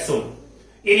 300 ഹെർട്സും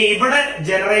ഇനി ഇവിടെ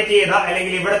ജനറേറ്റ് ചെയ്ത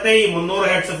അല്ലെങ്കിൽ ഇവിടത്തെ ഈ 300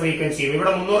 ഹെർട്സ് ഫ്രീക്വൻസിയും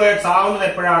ഇവിടെ 300 ഹെർട്സ് ആവുന്നത്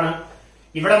എപ്പോഴാണ്?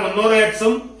 ഇവിടെ 300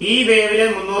 ഹെർട്സും ഈ വേവിലെ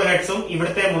 300 ഹെർട്സും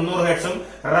ഇവിടുത്തെ 300 ഹെർട്സും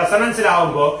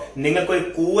റെസണൻസിലാവുമ്പോ നിങ്ങൾക്ക് ഒരു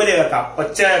കൂവല് കേൾക്കാം,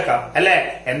 ഒച്ച കേൾക്കാം അല്ലെ?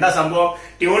 എന്താ സംഭവം?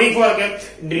 ട്യൂണിംഗ് ഫോർക്ക്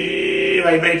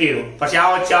വൈബ്രേറ്റ് ചെയ്തു, പക്ഷെ ആ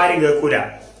ഒച്ച ആരും കേൾക്കൂല.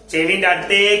 ചെവിന്റെ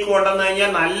അടുത്തേക്ക് കൊണ്ടുവന്നു കഴിഞ്ഞാൽ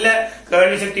നല്ല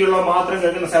കേൾവി ശക്തിയുള്ള മാത്രം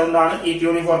കേൾക്കുന്ന സൗണ്ടാണ് ഈ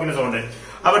ട്യൂണിംഗ് ഫോർക്കിന്റെ സൗണ്ട്.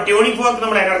 അപ്പൊ ട്യൂണിംഗ് ഫോർക്ക്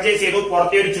നമ്മൾ എനർജൈസ് ചെയ്തു,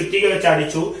 പുറത്തെ ഒരു ചുറ്റിക വെച്ച്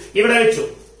അടിച്ചു, ഇവിടെ വെച്ചു.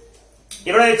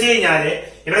 ഇവിടെ വെച്ച് കഴിഞ്ഞാൽ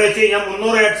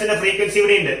 300 ഹെർട്സിന്റെ ഫ്രീക്വൻസി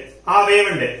ഇവിടെ ഉണ്ട്, ആ വേവ്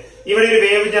ഉണ്ട്. ഇവിടെ ഒരു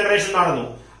വേവ് ജനറേഷൻ നടന്നു.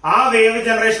 ആ വേവ്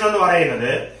ജനറേഷൻ എന്ന്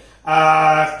പറയുന്നത്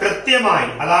കൃത്യമായി,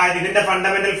 അതായത് ഇതിന്റെ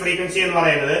ഫണ്ടമെന്റൽ ഫ്രീക്വൻസി എന്ന്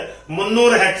പറയുന്നത്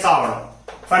 300 ഹെർട്സ് ആവണം.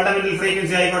 ഫണ്ടമെന്റൽ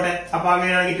ഫ്രീക്വൻസി ആയിക്കോട്ടെ. അപ്പൊ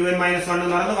അങ്ങനെയാണെങ്കിൽ 2n-1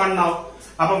 എന്ന് പറയുന്നത് 1 ആവും.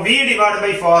 അപ്പൊ v ഡിവൈഡ്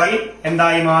ബൈ 4L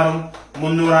എന്തായി മാറും?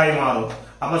 300 ആയി മാറും.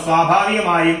 അപ്പൊ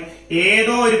സ്വാഭാവികമായും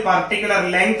ഏതോ ഒരു പർട്ടിക്കുലർ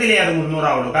ലെങ്തിലേ അത് 300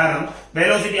 ആവുള്ളൂ. കാരണം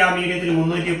വെലോസിറ്റി ആ മീഡിയത്തിൽ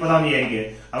 330 ആം വിചാരിക്കുക.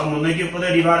 അപ്പൊ 330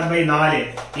 divide by 4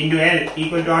 into L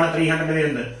equal to ആണ് 300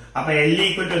 വരുന്നത്. അപ്പൊ L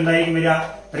ഈക്വൽ ടു എന്തായിരിക്കും വരിക?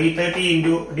 330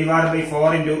 ഇൻറ്റു ഡിവൈഡ് ബൈ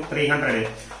 4 ഇൻറ്റു 300.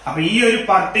 അപ്പൊ ഈ ഒരു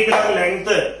പർട്ടിക്കുലർ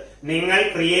ലെങ്ത് നിങ്ങൾ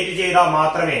ക്രിയേറ്റ് ചെയ്താൽ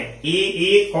മാത്രമേ, ഈ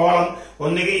കോളം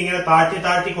ഒന്നുകിൽ ഇങ്ങനെ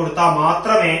താഴ്ത്തി കൊടുത്താൽ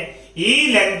മാത്രമേ, ഈ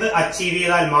ലെങ്ത് അച്ചീവ്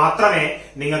ചെയ്താൽ മാത്രമേ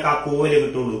നിങ്ങൾക്ക് ആ കൂവല്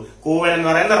കിട്ടുള്ളൂ. കൂവൽ എന്ന്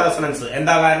പറയുന്ന റെസണൻസ്.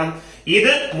 എന്താ കാരണം?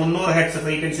 ഇത് 300 ഹെർട്സ്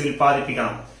ഫ്രീക്വൻസി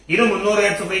ഉൽപ്പാദിപ്പിക്കണം. ഇത് 300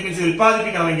 ഹെർട്സ് ഫ്രീക്വൻസി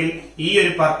ഉൽപ്പാദിപ്പിക്കണമെങ്കിൽ ഈ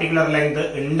ഒരു പർട്ടിക്കുലർ ലെങ്ത്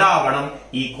ഉണ്ടാവണം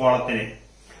ഈ കോളത്തിന്.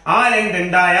 ആ ലെങ്ത്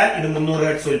ഉണ്ടായാൽ ഇത് 300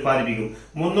 ഹെർട്സ് ഉൽപ്പാദിപ്പിക്കും.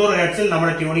 300 ഹെർട്സിൽ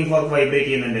നമ്മുടെ ട്യൂണിംഗ് ഫോർക്ക് വൈബ്രേറ്റ്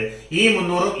ചെയ്യുന്നുണ്ട്. ഈ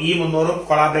 300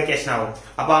 കൊളാബറേഷൻ ആവും.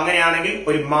 അപ്പൊ അങ്ങനെയാണെങ്കിൽ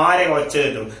ഒരു മാരക ഒച്ച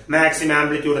കിട്ടും, മാക്സിമം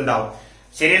ആംപ്ലിറ്റ്യൂഡ് ഉണ്ടാവും.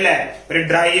 ശരിയല്ലേ? ഒരു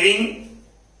ഡ്രൈവിംഗ്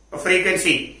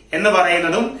ഫ്രീക്വൻസി എന്ന്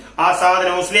പറയുന്നതും ആ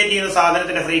സാധനം ഓസിലേറ്റ് ചെയ്യുന്ന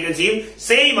സാധനത്തിന്റെ ഫ്രീക്വൻസിയും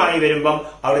സെയിം ആയി വരുമ്പം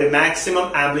അവിടെ ഒരു മാക്സിമം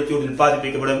ആംപ്ലിറ്റ്യൂഡ്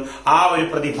ഉൽപ്പാദിപ്പിക്കപ്പെടും. ആ ഒരു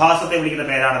പ്രതിഭാസത്തെ വിളിക്കുന്ന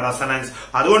പേരാണ് റെസണൻസ്.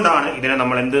 അതുകൊണ്ടാണ് ഇതിനെ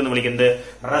നമ്മൾ എന്തെന്ന് വിളിക്കുന്നത്?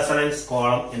 റെസണൻസ്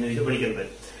കോളം എന്ന് ഇത് വിളിക്കുന്നത്.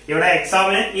 ഇവിടെ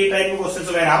എക്സാമിന് ഈ ടൈപ്പ്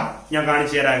ക്വസ്റ്റ്യൻസ് വരാം, ഞാൻ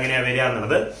കാണിച്ചു തരാം എങ്ങനെയാ വരിക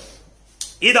എന്നുള്ളത്.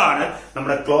 ഇതാണ്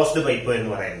നമ്മുടെ ക്ലോസ്ഡ് പൈപ്പ് എന്ന്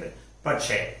പറയുന്നത്.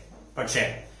 പക്ഷേ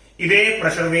ഇതേ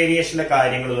പ്രഷർ വേരിയേഷന്റെ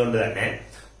കാര്യങ്ങൾ കൊണ്ട് തന്നെ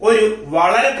ഒരു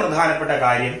വളരെ പ്രധാനപ്പെട്ട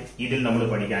കാര്യം ഇതിൽ നമ്മൾ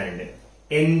പഠിക്കാനുണ്ട്.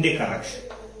 End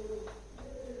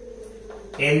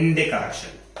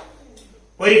correction.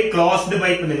 ഒരു ക്ലോസ്ഡ്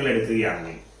പൈപ്പ് നിങ്ങൾ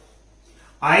എടുക്കുകയാണെങ്കിൽ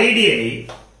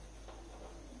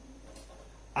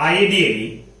ഐഡിയലി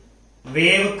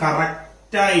വേവ്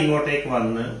കറക്റ്റായി ഇങ്ങോട്ടേക്ക്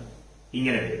വന്ന്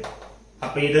ഇങ്ങനെ വരും.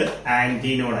 അപ്പൊ ഇത്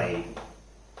ആന്റിനോഡ് ആയിരിക്കും.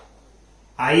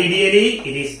 ഐഡിയലി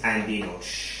ഇറ്റ് ഈസ് ആന്റിനോഡ്,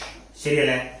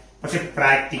 ശരിയല്ലേ? പക്ഷെ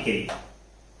പ്രാക്ടിക്കലി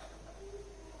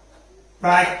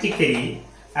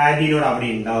ആന്റിനോഡ് അവിടെ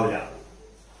ഉണ്ടാവില്ല.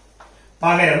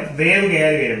 പകരം വേവ്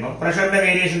കയറി വരുമ്പം, പ്രഷറിന്റെ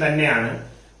വേരിയേഷൻ തന്നെയാണ്,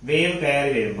 വേവ്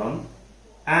കയറി വരുമ്പം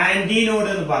ആന്റിനോഡ്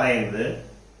എന്ന് പറയുന്നത്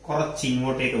കുറച്ച്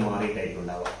ഇങ്ങോട്ടേക്ക് മാറിയിട്ടായിരിക്കും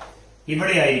ഉണ്ടാവുക.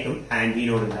 ഇവിടെയായിരിക്കും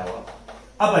ആന്റിനോഡ് ഉണ്ടാവുക.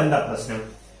 അപ്പൊ എന്താ പ്രശ്നം?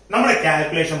 നമ്മുടെ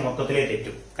കാൽക്കുലേഷൻ മൊത്തത്തിലേ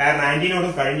തെറ്റും. കാരണം ആന്റിനോഡ്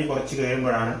കഴിഞ്ഞ് കുറച്ച്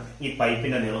കയറുമ്പോഴാണ് ഈ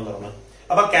പൈപ്പിന്റെ നീളം തുറന്നത്.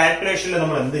 അപ്പൊ കാൽക്കുലേഷനിൽ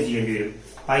നമ്മൾ എന്ത് ചെയ്യേണ്ടി വരും?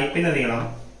 പൈപ്പിന്റെ നീളം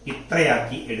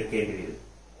ഇത്രയാക്കി എടുക്കേണ്ടി വരും.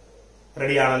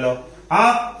 റെഡിയാണല്ലോ? ആ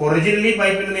ഒറിജിനലി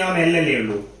പൈപ്പിന്റെ നീളം L അല്ലേ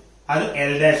ഉള്ളൂ, അത്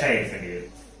L' ആയി എടുക്കേണ്ടി വരും.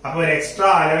 അപ്പൊ ഒരു എക്സ്ട്രാ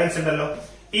അലവൻസ് ഉണ്ടല്ലോ.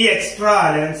 ഈ എക്സ്ട്രാ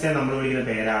അലവൻസിനെ നമ്മൾ വിളിക്കുന്ന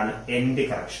പേരാണ് എൻഡ്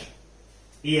കറക്ഷൻ.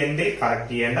 ഈ എൻഡ്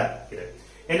കറക്റ്റ് ചെയ്യേണ്ട ഇത്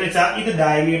എന്ന് വെച്ചാൽ ഇത്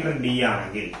ഡയമീറ്റർ D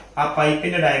ആണെങ്കിൽ, ആ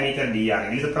പൈപ്പിന്റെ ഡയമീറ്റർ D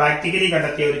ആണെങ്കിൽ, ഇത് പ്രാക്ടിക്കലി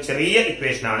കണ്ടെത്തിയ ഒരു ചെറിയ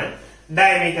ഇക്വേഷൻ ആണ്.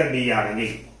 ഡയമീറ്റർ D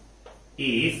ആണെങ്കിൽ,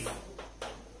 if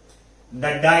the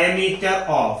diameter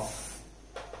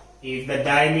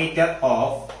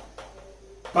of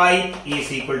pipe is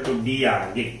equal to D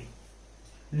ആണെങ്കിൽ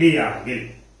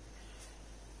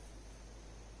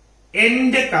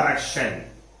എൻഡ് കറക്ഷൻ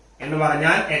എന്ന്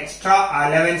പറഞ്ഞാൽ extra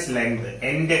allowance length,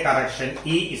 end correction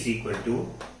E is equal to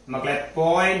മക്കളെ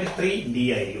 0.3 D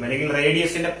ആയിരിക്കും. അല്ലെങ്കിൽ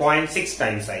റേഡിയസിന്റെ 0.6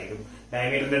 ടൈംസ് ആയിരിക്കും.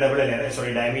 ഡയമീറ്ററിന്റെ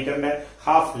ഡയമീറ്ററിന്റെ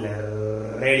ഹാഫ്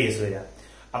റേഡിയസ് വരിക.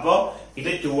 അപ്പോ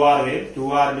ഇത് 2R വരും.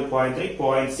 2R × 0.3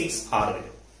 0.6R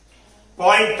വരും.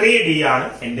 0.3 D ആണ്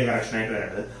എൻഡ് കറക്ഷൻ ആയിട്ട്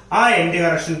വരുന്നത്. ആ എൻഡ്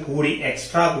കറക്ഷൻ കൂടി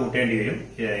എക്സ്ട്രാ കൂട്ടേണ്ടി വരും.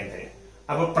 ഇതായി.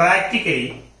 അപ്പൊ practically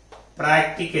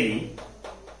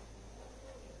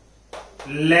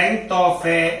length of a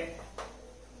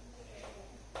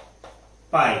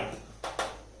pipe,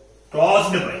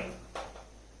 closed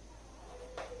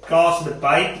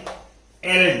pipe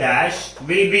L dash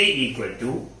will be equal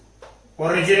to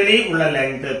originally ഉള്ള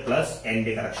length plus end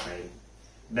correction.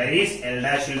 That is L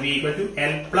dash will be equal to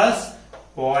L plus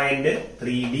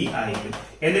 0.3D ആയിരിക്കും.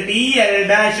 എന്നിട്ട് ഈ L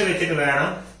dash വെച്ചിട്ട് വേണം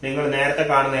നിങ്ങൾ നേരത്തെ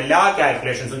കാണുന്ന എല്ലാ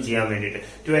കാൽക്കുലേഷൻസും ചെയ്യാൻ വേണ്ടിയിട്ട്.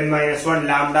 2n-1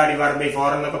 lambda divided by 4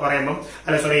 എന്നൊക്കെ പറയുമ്പോൾ,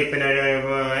 അല്ല സോറി, പിന്നെ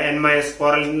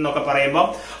n-4l എന്നൊക്കെ പറയുമ്പോൾ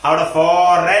അവിടെ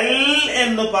 4l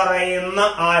എന്ന് പറയുന്ന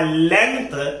ആ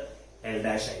ലെങ്ത് L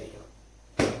dash ആയിരിക്കും.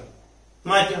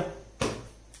 മാറ്റാം.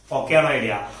 ഓക്കെ ആണോ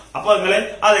ഐഡിയ? അപ്പൊ നിങ്ങൾ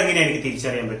അതെങ്ങനെയാ എനിക്ക്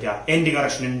തിരിച്ചറിയാൻ പറ്റുക എൻഡ്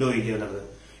കറക്ഷൻ ഉണ്ടോ ഇല്ലയോ എന്നുള്ളത്?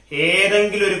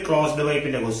 ഏതെങ്കിലും ഒരു ക്ലോസ്ഡ്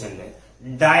പൈപ്പിന്റെ ക്വസ്റ്റ്യനില്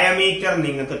ഡയമീറ്റർ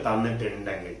നിങ്ങൾക്ക്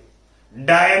തന്നിട്ടുണ്ടെങ്കിൽ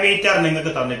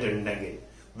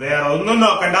വേറെ ഒന്നും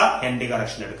നോക്കണ്ട, എൻഡ്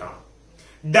കറക്ഷൻ എടുക്കണം.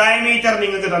 ഡയമീറ്റർ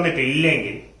നിങ്ങൾക്ക്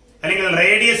തന്നിട്ടില്ലെങ്കിൽ, അല്ലെങ്കിൽ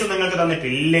റേഡിയസ് നിങ്ങൾക്ക്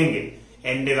തന്നിട്ടില്ലെങ്കിൽ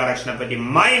എൻഡ് കറക്ഷനെ പറ്റി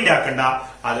മൈൻഡ് ആക്കണ്ട.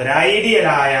 അതൊരു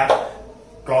ഐഡിയലായ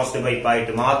ക്ലോസ്ഡ്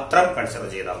പൈപ്പായിട്ട് മാത്രം കൺസിഡർ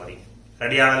ചെയ്താൽ മതി.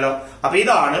 റെഡിയാണല്ലോ? അപ്പൊ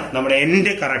ഇതാണ് നമ്മുടെ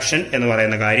എൻഡ് കറക്ഷൻ എന്ന്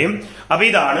പറയുന്ന കാര്യം. അപ്പൊ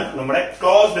ഇതാണ് നമ്മുടെ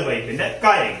ക്ലോസ്ഡ് പൈപ്പിന്റെ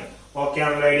കാര്യങ്ങൾ. ഓക്കെ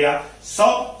ആണല്ലോ idea? So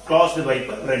closed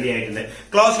pipe ready ആയിട്ടുണ്ട്.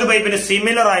 ക്ലോസ്ഡ് പൈപ്പിന്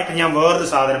സിമിലർ ആയിട്ട് ഞാൻ വേറൊരു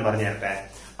സാധനം പറഞ്ഞു തരട്ടെ.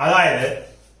 അതായത്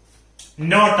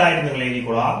നോട്ടായിട്ട് നിങ്ങൾ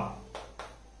എഴുതിക്കൊള്ളാം.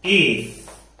 If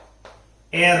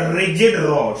a rigid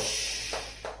rod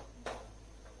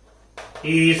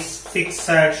is fixed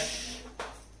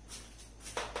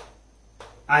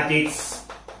at its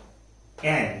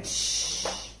end,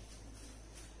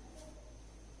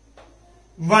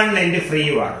 one end free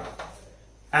one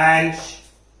and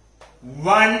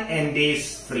one end is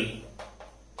free,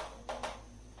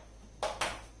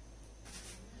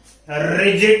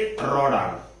 rigid rod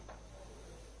ആണ്.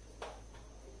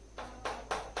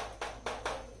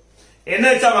 എന്ന്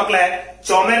വെച്ചാൽ മക്കളെ,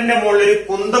 ചുമരിന്റെ മുകളിൽ ഒരു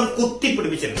കുന്തം കുത്തി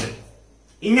പിടിപ്പിച്ചിട്ടുണ്ട്.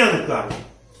 ഇങ്ങനെ നിൽക്കുകയാണ്.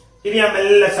 ഇനി ഞാൻ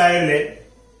മെല്ലെ സൈഡില്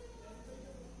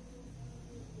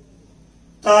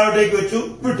താഴോട്ടേക്ക് വെച്ചു,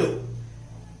 വിട്ടു.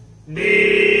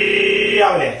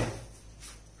 രാവിലെ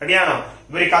റെഡിയാണോ?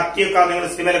 ഇവര് കത്തിയൊക്കെ നിങ്ങൾ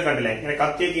സിനിമയിലൊക്കെ കണ്ടില്ലേ? ഇങ്ങനെ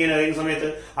കത്തിയൊക്കെ ഇങ്ങനെ എറിയുന്ന സമയത്ത്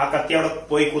ആ കത്തി അവിടെ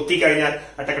പോയി കുത്തി കഴിഞ്ഞാൽ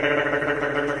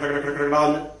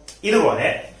ഇതുപോലെ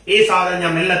ഈ സാധനം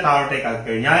ഞാൻ മെല്ലെ താഴോട്ടേക്ക് ആക്കി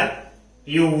കഴിഞ്ഞാൽ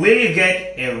you will get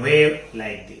a wave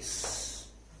like this.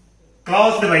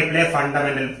 Closed പൈപ്പിലെ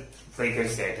fundamental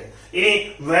frequency ആയിട്ട്. ഇനി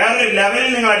വേറൊരു ലെവലിൽ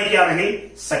നിങ്ങൾ അടിക്കുകയാണെങ്കിൽ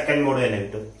സെക്കൻഡ് മോഡ് തന്നെ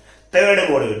കിട്ടും, തേർഡ്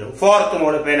മോഡ് കിട്ടും, ഫോർത്ത്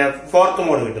മോഡ്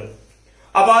കിട്ടും.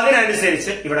 അപ്പൊ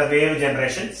അതിനനുസരിച്ച് ഇവിടെ വേവ്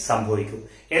ജനറേഷൻ സംഭവിക്കും.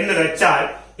 എന്ന് വെച്ചാൽ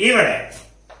ഇവിടെ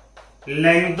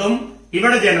ലെങ്തും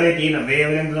ഇവിടെ ജനറേറ്റ് ചെയ്യുന്ന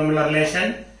വേവ് ലെങ്ത് തമ്മിലുള്ള relation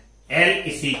L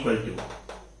is equal to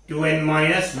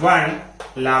 2n-1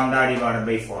 lambda divided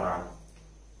by 4 ആണ്.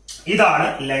 ഇതാണ്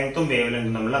ലെങ്തും വേവ്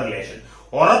ലെങ്തും തമ്മിലുള്ള റിലേഷൻ.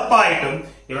 ഉറപ്പായിട്ടും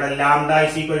ഇവിടെ lambda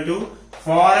is equal to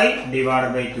 4l divide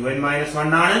by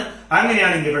 2n-1 ആണ്.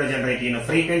 അങ്ങനെയാണെങ്കിൽ ഇവിടെ ജനറേറ്റ് ചെയ്യുന്ന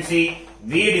frequency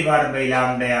v divide by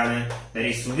lambda ആണ്. That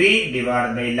is v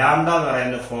divide by lambda എന്ന്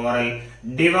പറയുന്നത് 4l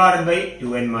ഡിവൈഡ് ബൈ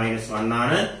 2n-1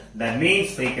 ആണ്. That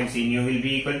means frequency new will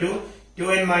be equal to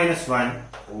 2n-1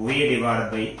 v divide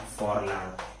by 4l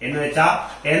ആണ്. എന്ന് വെച്ചാൽ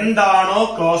എന്താണോ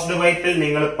ക്ലോസ്ഡ് പൈപ്പിൽ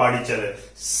നിങ്ങൾ പഠിച്ചത്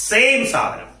സെയിം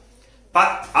സാധനം.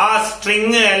 ആ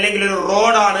സ്ട്രിങ് അല്ലെങ്കിൽ ഒരു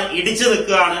റോഡാണ് ഇടിച്ചു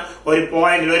നിൽക്കുകയാണ് ഒരു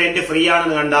പോയിന്റിൽ, ഒരു എൻഡ് ഫ്രീ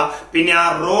ആണെന്ന് കണ്ട പിന്നെ ആ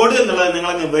റോഡ് എന്നുള്ളത്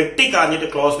നിങ്ങളങ്ങ് വെട്ടിക്കളഞ്ഞിട്ട്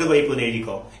ക്ലോസ്ഡ് പൈപ്പ്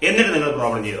എഴുതിക്കോ. എന്നിട്ട് നിങ്ങൾ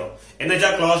പ്രോബ്ലം ചെയ്തോ. എന്ന്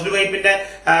വെച്ചാൽ ക്ലോസ്ഡ് പൈപ്പിന്റെ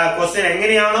ക്വസ്റ്റ്യൻ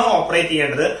എങ്ങനെയാണോ ഓപ്പറേറ്റ്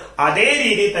ചെയ്യേണ്ടത് അതേ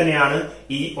രീതിയിൽ തന്നെയാണ്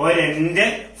ഈ ഒരു എൻഡ്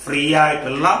ഫ്രീ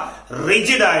ആയിട്ടുള്ള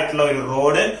റിജിഡ് ആയിട്ടുള്ള ഒരു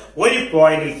റോഡ് ഒരു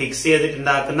പോയിന്റിൽ ഫിക്സ്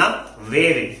ചെയ്തിട്ടുണ്ടാക്കുന്ന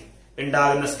വേവിൽ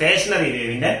ഉണ്ടാകുന്ന സ്റ്റേഷനറി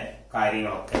വേവിന്റെ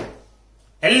കാര്യങ്ങളൊക്കെ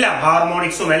എല്ലാം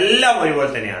ഹാർമോണിക്സും എല്ലാം ഒരുപോലെ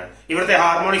തന്നെയാണ്. ഇവിടുത്തെ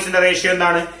ഹാർമോണിക്സിന്റെ റേഷ്യോ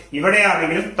എന്താണ്?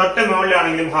 ഇവിടെയാണെങ്കിലും തൊട്ട്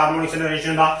മുകളിലാണെങ്കിലും ഹാർമോണിക്സിന്റെ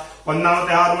റേഷ്യോ എന്താ?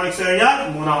 ഒന്നാമത്തെ ഹാർമോണിക്സ് കഴിഞ്ഞാൽ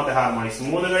മൂന്നാമത്തെ ഹാർമോണിക്സ്,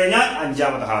 3 കഴിഞ്ഞാൽ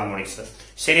 5ാമത്തെ ഹാർമോണിക്സ്.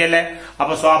 ശരിയല്ലേ?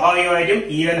 അപ്പൊ സ്വാഭാവികമായിട്ടും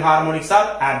ഈവൻ ഹാർമോണിക്സ് ആർ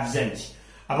ആബ്സെന്റ്.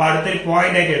 അപ്പൊ അടുത്തൊരു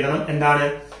പോയിന്റ് ആയിട്ട് എഴുതണം. എന്താണ്?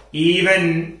 Even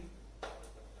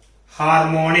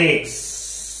harmonics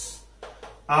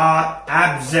R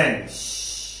absent.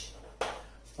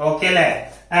 Okay അല്ലേ?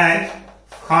 ആൻഡ്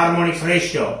ഹാർമോണിക്സ്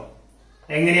റേഷ്യോ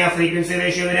എങ്ങനെയാ? ഫ്രീക്വൻസി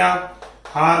റേഷ്യോ വരിക?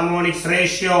 ഹാർമോണിക്സ്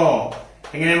റേഷ്യോ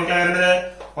എങ്ങനെയാ നമുക്ക് വരേണ്ടത്?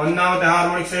 ഒന്നാമത്തെ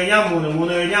ഹാർമോണിക്സ് കഴിഞ്ഞാൽ 3,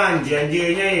 3 കഴിഞ്ഞാൽ 5, 5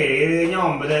 കഴിഞ്ഞാൽ 7, 7 കഴിഞ്ഞാൽ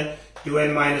 9,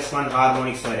 2n-1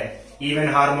 ഹാർമോണിക്സ് വരെ. ഈവൻ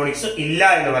ഹാർമോണിക്സ് ഇല്ല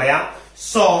എന്ന് പറയാം.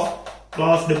 So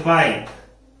closed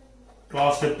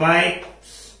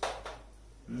pipes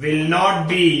will not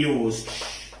be used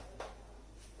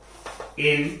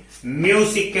in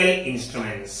musical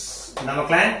instruments.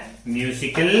 നമുക്കേ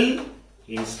മ്യൂസിക്കൽ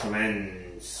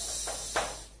ഇൻസ്ട്രുമെന്റ്സ്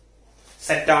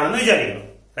സെറ്റ് ആണെന്ന് വിചാരിക്കുന്നു.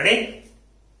 റെഡി?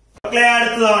 മക്കളെ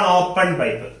അടുത്തതാണ് ഓപ്പൺ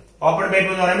പൈപ്പ്. ഓപ്പൺ പൈപ്പ്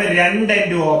എന്ന് പറയുമ്പോൾ 2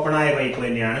 എൻഡ് ഓപ്പൺ ആയ പൈപ്പ്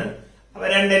തന്നെയാണ്. അപ്പൊ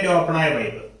 2 എൻഡ് ഓപ്പൺ ആയ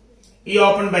പൈപ്പ്. ഈ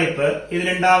ഓപ്പൺ പൈപ്പ്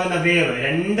ഇതിലുണ്ടാകുന്ന വേവ്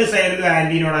 2 സൈഡിലും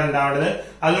ആന്റിനോടാണ് ഉണ്ടാവുന്നത്.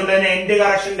 അതുകൊണ്ട് തന്നെ എൻഡ്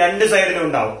കറക്ഷൻ 2 സൈഡിലും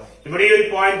ഉണ്ടാവും. ഇവിടെ ഒരു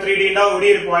 0.3D ഉണ്ടാവും, ഇവിടെ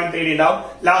ഒരു 0.3D ഉണ്ടാവും.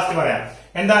 ലാസ്റ്റ് പറയാം.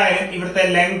 എന്തായാലും ഇവിടുത്തെ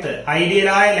ലെങ്ത്,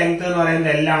 ഐഡിയലായ ലെങ്ത് എന്ന്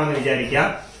പറയുന്നത് എല്ലാണെന്ന് വിചാരിക്കുക.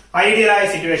 ഐഡിയലായ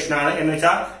സിറ്റുവേഷൻ ആണ് എന്ന്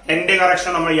വെച്ചാൽ എന്റെ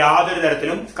കറക്ഷൻ നമ്മൾ യാതൊരു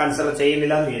തരത്തിലും കൺസിഡർ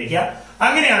ചെയ്യുന്നില്ല എന്ന് വിചാരിക്കുക.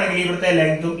 അങ്ങനെയാണെങ്കിൽ ഇവിടുത്തെ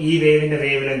ലെങ്തും ഈ വേവിന്റെ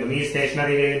വേവ് ലെങ്തും, ഈ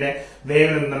സ്റ്റേഷനറി വേവിന്റെ വേവ്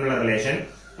ലെങ്തും തമ്മിലുള്ള relation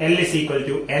L is equal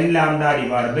to n lambda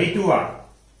divided by 2 ആണ്.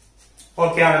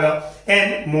 ഓക്കെ ആണല്ലോ. n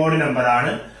മോഡ് നമ്പർ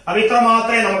ആണ്. അപ്പൊ ഇത്ര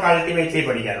മാത്രമേ നമുക്ക് അൾട്ടിമേറ്റ്ലി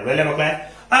പഠിക്കാനുള്ളൂ അല്ലെ മക്കളെ?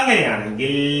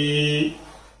 അങ്ങനെയാണെങ്കിൽ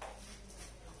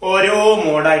ഓരോ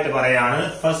മോഡായിട്ട് പറയാണ്.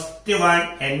 First one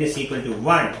n is equal to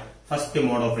 1, first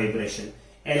mode of vibration.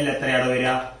 L എത്രയാണ് വരിക?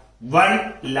 1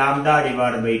 lambda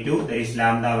divided by 2, that is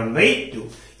lambda 1 by 2.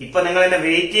 ഇപ്പൊ നിങ്ങൾ എന്നെ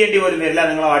വെയിറ്റ് ചെയ്യേണ്ടി പോലും വരില്ല,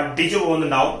 നിങ്ങൾ അടിച്ചു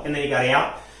പോകുന്നുണ്ടാവും എന്ന് എനിക്കറിയാം,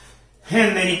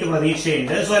 എന്നെനിക്ക്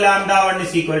പ്രതീക്ഷയുണ്ട്. So lambda 1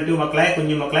 is equal to മക്കളെ,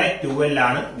 കുഞ്ഞുമക്കളെ 2L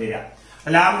ആണ് വരിക.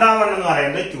 ലാംഡ 1 എന്ന്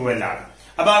പറയുന്നത് 2L ആണ്.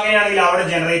 അപ്പൊ അങ്ങനെയാണെങ്കിൽ അവിടെ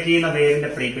ജനറേറ്റ് ചെയ്യുന്ന വേവിന്റെ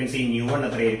frequency 𝜈1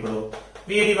 എത്രയായിരിക്കുള്ളൂ?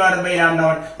 V divided by lambda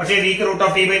 1. പക്ഷേ week root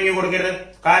of T by 𝜈 കൊടുക്കരുത്,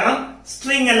 കാരണം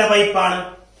സ്ട്രിംഗ് അല്ല, പൈപ്പാണ്.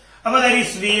 അപ്പൊ that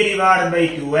is V divided by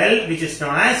 2L, which is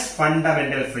known as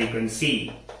fundamental frequency.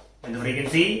 എന്ത്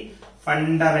ഫ്രീക്വൻസി?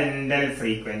 ഫണ്ടമെന്റൽ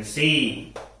ഫ്രീക്വൻസി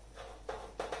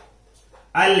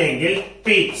അല്ലെങ്കിൽ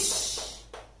പിച്ച്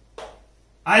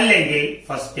അല്ലെങ്കിൽ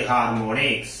ഫസ്റ്റ്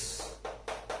ഹാർമോണിക്സ്,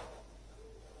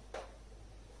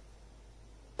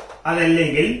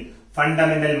 അതല്ലെങ്കിൽ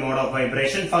fundamental mode of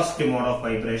vibration, first mode of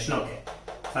vibration. Okay,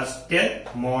 first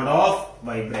mode of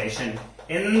vibration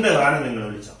എന്ത് വേണം നിങ്ങൾ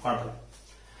വിളിച്ചോ, കുഴപ്പമില്ല.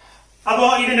 അപ്പോ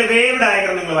ഇതിന്റെ വേവ്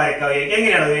ഡയഗ്രം നിങ്ങൾ വരയ്ക്കുക.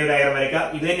 എങ്ങനെയാണ് വേവ് ഡയഗ്രം വരയ്ക്കുക?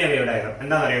 ഇത് തന്നെ വേവ് ഡയഗ്രം.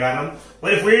 എന്താണെന്ന് അറിയാം, കാരണം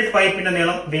ഒരു ഫുൾ പൈപ്പിന്റെ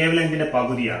നീളം വേവ് ലെങ്തിന്റെ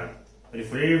പകുതിയാണ്. ഒരു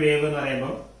ഫുൾ വേവ് എന്ന്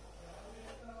പറയുമ്പോൾ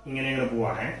ഇങ്ങനെ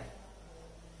പോവാണ്.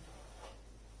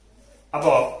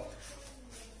 അപ്പോ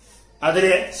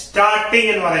അതില് സ്റ്റാർട്ടിങ്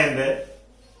എന്ന് പറയുന്നത്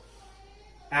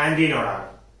ആന്റിനോടാണ്.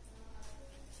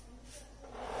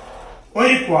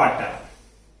 ഒരു ക്വാർട്ടർ,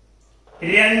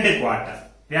 2 ക്വാർട്ടർ,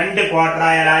 2 ക്വാർട്ടർ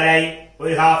ആയാൽ ആരായി?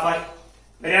 ഒരു ഹാഫായി.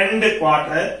 2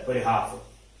 ക്വാർട്ടർ ഒരു ഹാഫ്.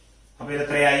 അപ്പൊ ഇത്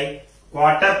എത്രയായി?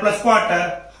 Quarter plus quarter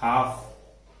half.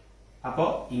 അപ്പോ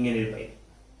ഇങ്ങനെ ഒരു pipe.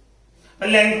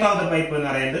 Length of the pipe എന്ന്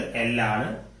പറയുന്നത് L ആണ്.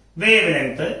 Wave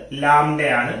length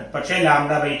ലാംഡയാണ്. പക്ഷെ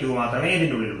ലാംഡ ബൈ 2 മാത്രമേ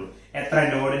ഇതിന്റെ ഉള്ളിലുള്ളൂ. എത്ര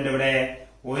നോഡുണ്ട് ഇവിടെ?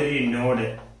 ഒരു നോഡ്.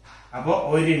 അപ്പോ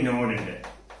ഒരു നോഡ് ഉണ്ട്.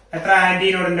 എത്ര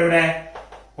ആന്റിനോഡ് ഉണ്ട് ഇവിടെ?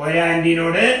 ഒരു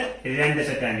ആന്റിനോഡ്, 2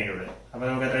 സെറ്റ് ആന്റിനോഡ്. അപ്പൊ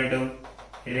നമുക്ക് എത്ര കിട്ടും?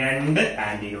 2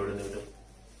 ആന്റിനോഡ് കിട്ടും.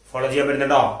 ഫോളോ ചെയ്യാൻ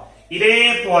പറ്റുന്നുണ്ടോ?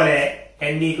 ഇതേപോലെ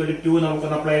n equal to 2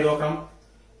 നമുക്കൊന്ന് അപ്ലൈ ചെയ്ത് നോക്കാം.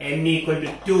 n equal to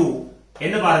 2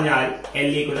 എന്ന് പറഞ്ഞാൽ L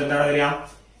equal to എന്താണ് വരിക?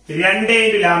 2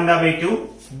 into lambda by 2,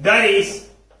 that is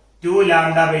 2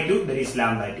 lambda by 2, that is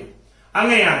lambda 2.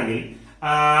 അങ്ങനെയാണെങ്കിൽ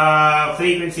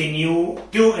ഫ്രീക്വൻസി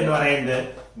𝜈2 എന്ന് പറയുന്നത്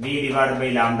V divided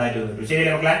by lambda 2 കിട്ടും.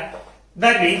 ശരിയല്ലേ മക്കളെ?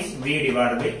 That means V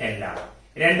divided by L ആണ്.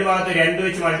 രണ്ട് ഭാഗത്ത് 2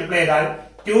 വെച്ച് മൾട്ടിപ്ലൈ ചെയ്താൽ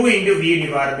 2 into V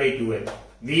divided by 2L.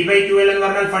 V by 2L എന്ന്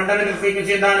പറഞ്ഞാൽ ഫണ്ടമെന്റൽ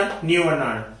ഫ്രീക്വൻസി എന്താണ്? 𝜈1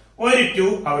 ആണ്. ഒരു 2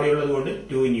 അവിടെ ഉള്ളത് കൊണ്ട്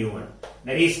 2 𝜈1.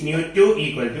 That is 𝜈2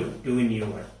 equal to 2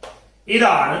 𝜈1.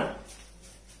 ഇതാണ്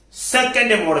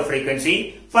സെക്കൻഡ് മോഡ് ഫ്രീക്വൻസി.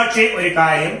 പക്ഷേ ഒരു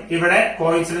കാര്യം, ഇവിടെ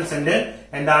കോയിൻസിഡൻസ് ഉണ്ട്.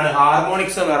 എന്താണ്?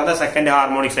 ഹാർമോണിക്സ് എന്ന് പറയുന്നത് സെക്കൻഡ്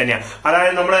ഹാർമോണിക്സ് തന്നെയാണ്.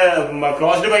 അതായത് നമ്മുടെ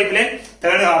ക്ലോസ്ഡ് പൈപ്പിലെ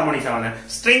തേർഡ് ഹാർമോണിക്സ് ആണ്.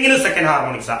 സ്ട്രിംഗിലും സെക്കൻഡ്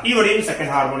ഹാർമോണിക്സ് ആണ്. ഇവിടെയും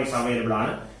സെക്കൻഡ് ഹാർമോണിക്സ് അവൈലബിൾ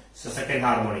ആണ്. സെക്കൻഡ്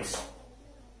ഹാർമോണിക്സ്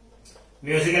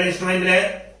മ്യൂസിക്കൽ ഇൻസ്ട്രുമെന്റില്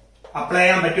അപ്ലൈ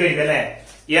ചെയ്യാൻ പറ്റുമായിരിക്കും അല്ലെ?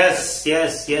 Yes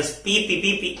yes yes. P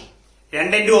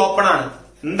 2 open ആണ്.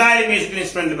 എന്തായാലും മ്യൂസിക്കൽ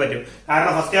ഇൻസ്ട്രുമെന്റിൽ പറ്റും.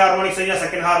 കാരണം ഫസ്റ്റ് ഹാർമോണിക്സ് കഴിഞ്ഞാൽ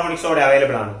സെക്കൻഡ് ഹാർമോണിക്സ് അവിടെ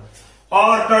അവൈലബിൾ ആണ്.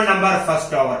 Overtone number,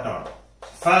 first overtone.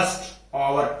 First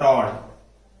overtone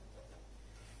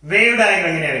wave diagram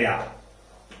എങ്ങനെയാ വരിക?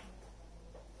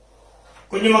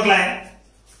 കുഞ്ഞുമക്കളെ,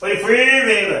 ഒരു ഫുൾ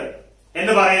വേവ്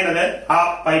എന്ന് പറയുന്നത് ആ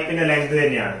പൈപ്പിന്റെ ലെങ്ത്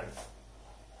തന്നെയാണ്.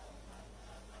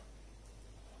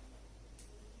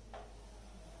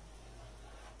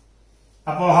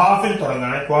 അപ്പോ ഹാഫിൽ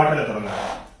തുടങ്ങാണ്, ക്വാർട്ടറിൽ തുടങ്ങാണ്.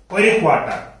 1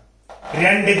 quarter,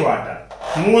 2 quarter,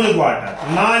 3 quarter,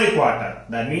 4 quarter.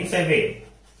 That means A wave,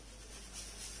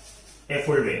 A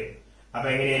full wave. അപ്പൊ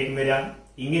എങ്ങനെയായിരിക്കും വരിക?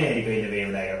 ഇങ്ങനെയായിരിക്കും ഇതിന്റെ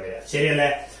വേവ് ഡയഗ്രം വരിക. ശരിയല്ലേ?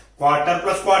 Quarter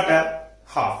plus quarter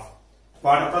half,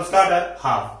 quarter plus quarter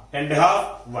half, 2 half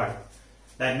 1.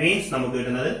 That means നമുക്ക്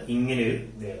കിട്ടുന്നത് ഇങ്ങനെ ഒരു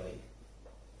വേവ് ആയി.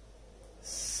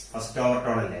 ഫസ്റ്റ്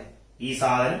ഓവർടോൺ അല്ലേ? ഈ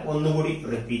സാധനം ഒന്നുകൂടി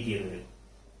റിപ്പീറ്റ് ചെയ്ത് വരും.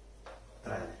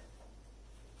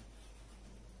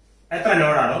 എത്ര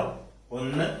നോഡാണോ?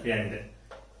 1 2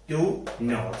 2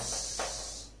 നോഡ്സ്.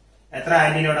 എത്ര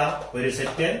ആന്റിനോഡാ? ഒരു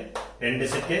set, 2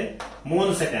 set,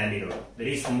 3 set ആന്റിനോഡ്.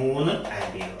 That is 3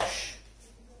 ആന്റിനോഡ്.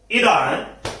 ഇതാണ്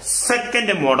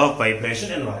സെക്കൻഡ് മോഡ് ഓഫ് വൈബ്രേഷൻ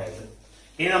എന്ന് പറയുന്നത്.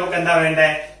 ഇനി നമുക്ക് എന്താ വേണ്ടേ?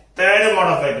 തേർഡ്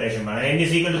മോഡ് ഓഫ് വൈബ്രേഷൻ വേണം. n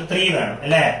is equal to 3 വേണം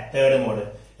അല്ലെ? തേർഡ് മോഡ്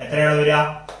എത്രയാണ് വരിക?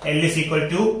 L is equal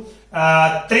to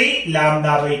 3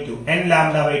 lambda by 2. n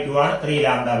lambda by 2 ആണ്, 3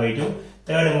 lambda by 2.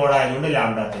 തേർഡ് മോഡ് ആയതുകൊണ്ട്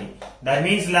lambda 3. That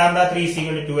means lambda 3 is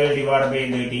equal to 12 divided by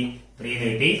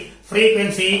 330.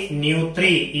 Frequency nu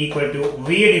 3 equal to V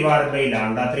divided by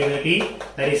lambda 330.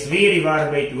 That is V divided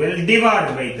by 12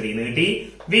 divided by 330.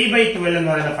 V by 12 എന്ന്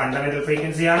പറയുന്ന fundamental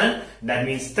frequency ആണ്. That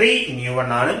means 3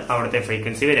 nu1 ആണ് അവിടുത്തെ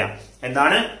frequency വരിക.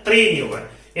 എന്താണ് 3 nu1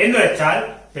 എന്ന് വെച്ചാൽ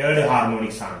third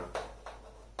harmonics ആണ്.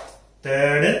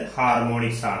 തേർഡ്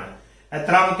ഹാർമോണിക്സ് ആണ്.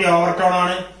 എത്രാമത്തെ ഓവർടോൺ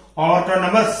ആണ്? Overtone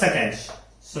number second.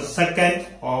 So second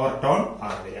overtone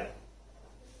ആണ് വരിക.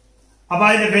 അപ്പൊ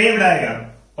അതിന്റെ വേവ് ഡയഗ്രാം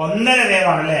 1.5 വേവ്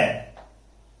ആണല്ലേ.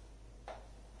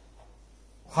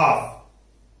 Half,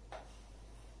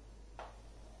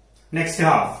 next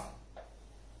half,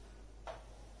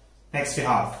 next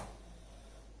half,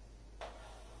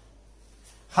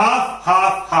 half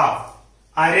half half,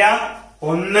 അര,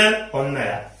 1,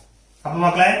 1.5. അപ്പൊ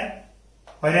മക്കളെ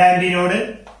 1 ആന്റിനോട്,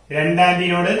 2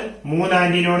 ആന്റിനോട്, 3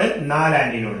 ആന്റിനോട്, 4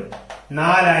 ആന്റിനോട്,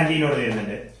 4 ആന്റിനോട്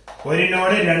വരുന്നുണ്ട്. 1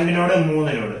 നോട്, 2 നോട്,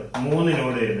 3 നോട്, 3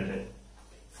 നോട് വരുന്നുണ്ട്.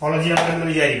 ഫോളോ ചെയ്യാൻ പറ്റുമെന്ന്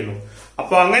വിചാരിക്കുന്നു.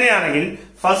 അപ്പൊ അങ്ങനെയാണെങ്കിൽ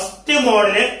ഫസ്റ്റ്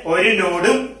മോഡില് 1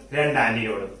 നോഡും 2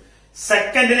 ആന്റിനോടും,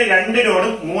 സെക്കൻഡില് 2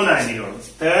 നോഡും 3 ആന്റിനോടും,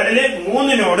 തേർഡില്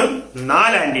 3 നോഡും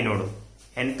 4 ആന്റിനോടും.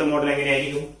 nth മോഡിൽ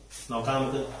എങ്ങനെയായിരിക്കും നോക്കാം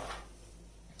നമുക്ക്.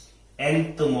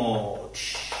 nth mode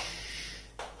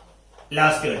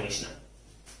last condition.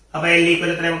 അപ്പൊ L ഈക്വൽ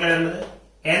എത്ര നമുക്ക് വരുന്നത്?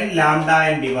 n lambda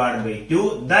n divided by 2.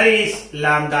 That is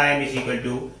lambda n is equal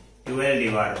to 12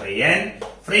 divided by n.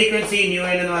 Frequency nu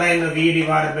n എന്ന് പറയുന്നത് V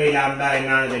divided by lambda n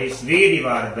ആണ്. That is V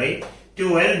divided by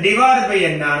 12 divided by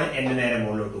n ആണ്. n നേരെ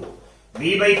മുകളിലോട്ട് പോകും. V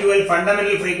by 12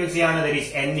 fundamental frequency ആണ്. That is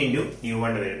n into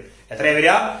nu1 വരും. എത്ര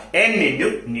വരിക? n into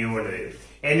nu1 വരും.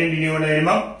 n into nu1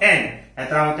 വരുമ്പോ n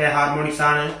എത്രാമത്തെ ഹാർമോണിക്സ്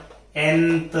ആണ്?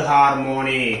 nth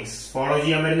harmonics. ഫോളോ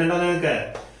ചെയ്യാൻ പറ്റുന്നുണ്ടോ നിങ്ങൾക്ക്?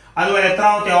 അതുപോലെ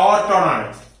എത്രാമത്തെ ഓവർടോൺ ആണ്?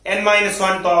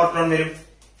 n-1th ഓവർടോൺ വരും.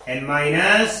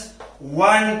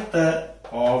 n-1th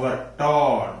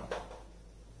overtone.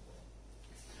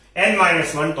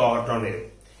 n-1th ഓവർടോൺ വരും.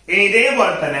 ഇനി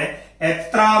ഇതേപോലെ തന്നെ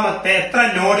എത്ര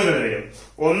നോഡുകൾ വരും?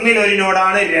 1-ൽ 1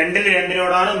 നോഡാണ്, 2-ൽ 2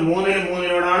 നോഡാണ്, 3-ൽ 3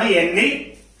 നോഡാണ്, n-ൽ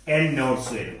n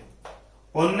നോഡ്സ് വരും.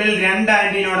 1-ൽ 2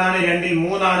 ആന്റിനോഡാണ്, 2-ൽ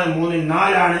 3 ആണ്, 3-ൽ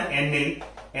 4 ആണ്, n-ൽ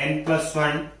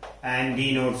n+1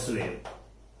 ആന്റിനോഡ്സ് വരും.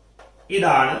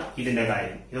 ഇതാണ് ഇതിന്റെ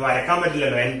കാര്യം. ഇത് വരക്കാൻ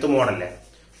പറ്റില്ലല്ലോ, nth മോഡല്ലേ.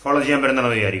 ഫോളോ ചെയ്യാൻ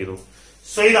പറ്റുന്നതെന്ന് വിചാരിക്കുന്നു.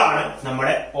 സോ ഇതാണ്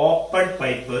നമ്മുടെ ഓപ്പൺ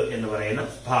പൈപ്പ് എന്ന് പറയുന്ന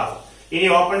ഭാഗം. ഇനി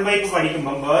ഓപ്പൺ പൈപ്പ്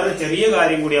പഠിക്കുമ്പോൾ വേറെ ചെറിയ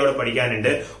കാര്യം കൂടി അവിടെ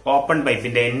പഠിക്കാനുണ്ട്. ഓപ്പൺ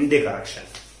പൈപ്പിന്റെ എൻഡ് കറക്ഷൻ.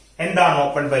 എന്താണ്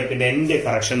ഓപ്പൺ പൈപ്പിന്റെ എൻഡ്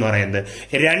കറക്ഷൻ എന്ന് പറയുന്നത്?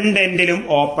 2 എൻഡിലും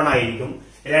ഓപ്പൺ ആയിരിക്കും.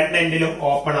 2 എൻഡിലും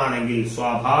ഓപ്പൺ ആണെങ്കിൽ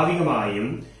സ്വാഭാവികമായും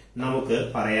നമുക്ക്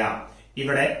പറയാം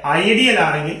ഇവിടെ ഐഡിയൽ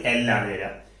ആണെങ്കിൽ L ആണ് വരിക.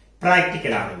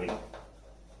 പ്രാക്ടിക്കൽ ആണെങ്കിൽ,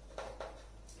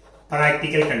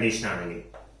 പ്രാക്ടിക്കൽ കണ്ടീഷൻ ആണെങ്കിൽ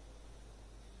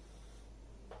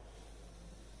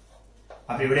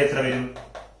അപ്പൊ ഇവിടെ എത്ര വരും?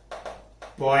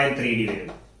 0.3D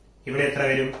വരും. ഇവിടെ എത്ര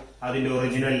വരും? അതിന്റെ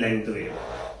ഒറിജിനൽ ലെങ്ത് വരും.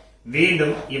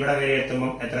 വീണ്ടും ഇവിടെ വരെ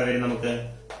എത്തുമ്പോൾ എത്ര വരും? നമുക്ക്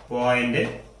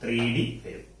 0.3D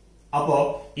വരും. അപ്പോ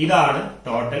ഇതാണ്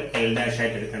ടോട്ടൽ L dash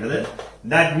ആയിട്ട് എടുക്കേണ്ടത്.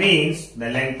 That means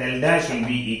the length L dash will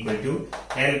be equal to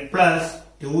L plus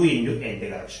 2 into end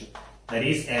correction. That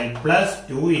is L plus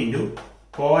 2 into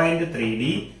 0.3D.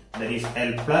 That is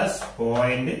L plus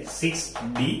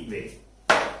 0.6D വരും.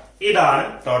 ഇതാണ്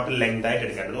ടോട്ടൽ ലെങ്ത് ആയിട്ട്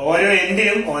എടുക്കേണ്ടത്. ഓരോ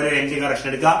എൻഡിനും ഓരോ end correction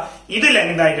എടുക്കുക. ഇത്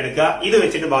ലെങ്ത് ആയിട്ട് എടുക്കുക. ഇത്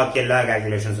വെച്ചിട്ട് ബാക്കി എല്ലാ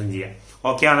കാൽക്കുലേഷൻസും ചെയ്യാം.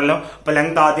 ഓക്കെ ആണല്ലോ. അപ്പൊ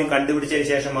ലെങ്ത് ആദ്യം കണ്ടുപിടിച്ചതിന്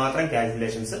ശേഷം മാത്രം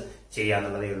കാൽക്കുലേഷൻസ്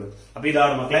ചെയ്യാന്നുള്ളതേ ഉള്ളൂ. അപ്പൊ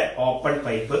ഇതാണ് മക്കളെ ഓപ്പൺ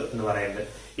പൈപ്പ് എന്ന് പറയുന്നത്.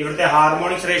 ഇവിടുത്തെ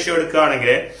ഹാർമോണിക്സ് റേഷ്യോ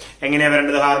എടുക്കുകയാണെങ്കിൽ എങ്ങനെയാ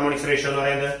വരേണ്ടത്? ഹാർമോണിക്സ് റേഷ്യോ എന്ന്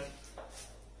പറയുന്നത്,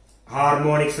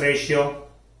 ഹാർമോണിക്സ് റേഷ്യോ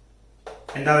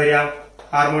എന്താ വരിക?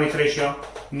 ഹാർമോണിക്സ് റേഷ്യോ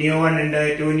nu1 ഉണ്ട്,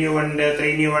 2 nu1 ഉണ്ട്,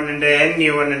 3 nu1 ഉണ്ട്, n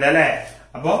nu1 ഉണ്ട് അല്ലെ.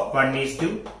 അപ്പോ 1:2,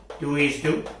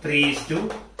 2:3, 3:,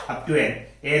 up to n.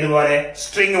 ഏതുപോലെ?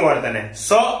 സ്ട്രിംഗ് പോലെ തന്നെ.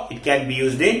 So it can be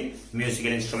used in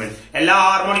musical instrument. എല്ലാ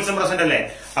ഹാർമോണിക്സും പ്രസന്റ് അല്ലേ.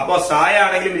 അപ്പോ സായ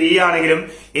ആണെങ്കിലും രീ ആണെങ്കിലും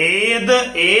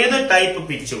ഏത് ടൈപ്പ്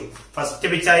പിച്ചും, ഫസ്റ്റ്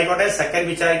പിച്ച് ആയിക്കോട്ടെ, സെക്കൻഡ്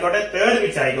പിച്ച് ആയിക്കോട്ടെ, തേർഡ്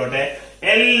പിച്ച് ആയിക്കോട്ടെ,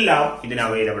 എല്ലാം ഇതിന്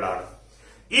അവൈലബിൾ ആണ്.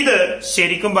 ഇത്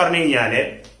ശരിക്കും പറഞ്ഞു കഴിഞ്ഞാല്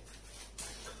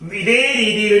ഇതേ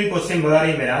രീതിയിൽ ഒരു ക്വസ്റ്റ്യൻ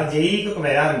വേറെയും വരാം, ജെഇക്കൊക്കെ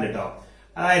വരാറുണ്ട് കേട്ടോ.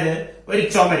 അതായത് ഒരു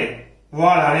ചുമര്,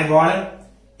 വാളാണ് വാള്.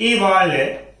 ഈ വാളില്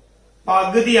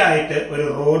പകുതിയായിട്ട് ഒരു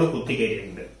റോഡ്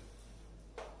കുത്തിക്കയറ്റിയിട്ടുണ്ട്.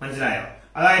 മനസ്സിലായോ?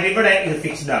 അതായത് ഇവിടെ ഇത്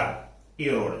ഫിക്സ്ഡ് ആണ്. ഈ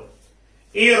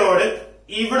റോഡ്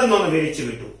ഇവിടെ നിന്നൊന്ന് വലിച്ചു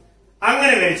വിട്ടു.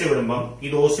 അങ്ങനെ വലിച്ചു വിടുമ്പം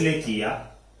ഇത് ഓസിലേറ്റ് ചെയ്യുക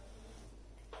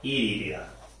ഈ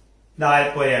രീതിയിലാണ്. ഇത്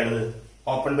ആരെപ്പോലെയാണത്?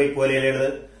 ഓപ്പൺ പൈപ്പ് പോലെയാണ്.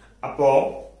 അപ്പോ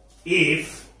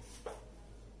if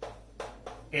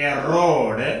a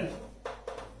rod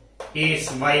is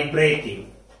vibrating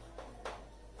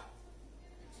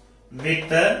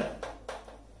with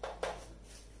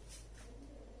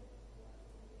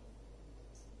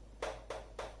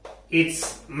its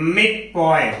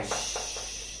midpoint.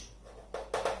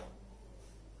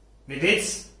 With its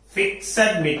fixed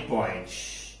midpoint.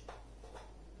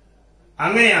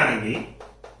 അങ്ങനെയാണെങ്കിൽ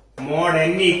മോഡ്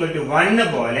n ഈക്വൽ ടു 1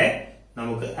 പോലെ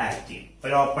നമുക്ക് ആക്ട് ചെയ്യും.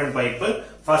 ഒരു ഓപ്പൺ പൈപ്പ്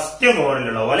ഫസ്റ്റ്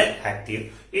മോഡിലുള്ള പോലെ ആക്ട് ചെയ്യും.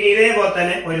 ഇനി ഇതേപോലെ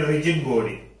തന്നെ ഒരു റിജിഡ്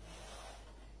ബോഡി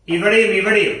ഇവിടെയും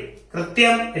ഇവിടെയും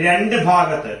കൃത്യം രണ്ട്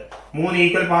ഭാഗത്ത് 3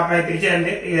 ഈക്വൽ പാർട്ടായി തിരിച്ച്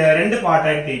രണ്ട്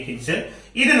പാർട്ടായി തിരിച്ച്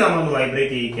ഇത് നമ്മളൊന്ന്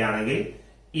വൈബ്രേറ്റ് ചെയ്യിക്കുകയാണെങ്കിൽ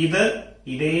ഇത്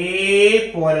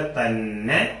ഇതേപോലെ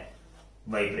തന്നെ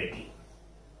വൈബ്രേറ്റ് ചെയ്യും.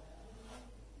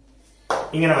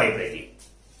 ഇങ്ങനെ വൈബ്രേറ്റ് ചെയ്യും.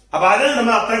 അപ്പൊ അത്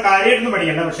നമ്മൾ അത്ര കാര്യമായിട്ടൊന്നും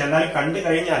പഠിക്കണ്ട. പക്ഷെ എന്നാലും കണ്ടു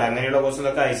കഴിഞ്ഞാൽ അങ്ങനെയുള്ള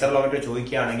ക്വസ്റ്റ്യനൊക്കെ ഐസറിലൊക്കെ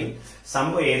ചോദിക്കുകയാണെങ്കിൽ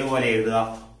സംഭവം ഏതുപോലെ എഴുതുക,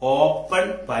 ഓപ്പൺ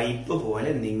പൈപ്പ്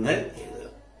പോലെ നിങ്ങൾ എഴുതുക,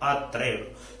 അത്രേ ഉള്ളൂ.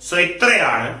 സോ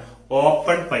ഇത്രയാണ്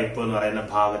ഓപ്പൺ പൈപ്പ് എന്ന് പറയുന്ന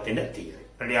ഭാഗത്തിന്റെ തിയറി.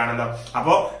 റെഡി ആണല്ലോ?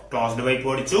 അപ്പോ ക്ലോസ്ഡ് പൈപ്പ്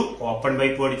പഠിച്ചു, ഓപ്പൺ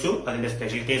പൈപ്പ് പഠിച്ചു, അതിന്റെ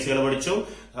സ്പെഷ്യൽ കേസുകൾ പഠിച്ചു,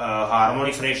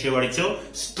 ഹാർമോണിക്സ് റേഷ്യോ പഠിച്ചു,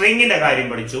 സ്ട്രിങ്ങിന്റെ കാര്യം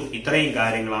പഠിച്ചു. ഇത്രയും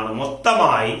കാര്യങ്ങളാണ്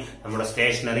മൊത്തമായി നമ്മുടെ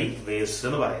സ്റ്റേഷനറി വേവ്സ്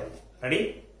എന്ന് പറയുന്നത്. റെഡി?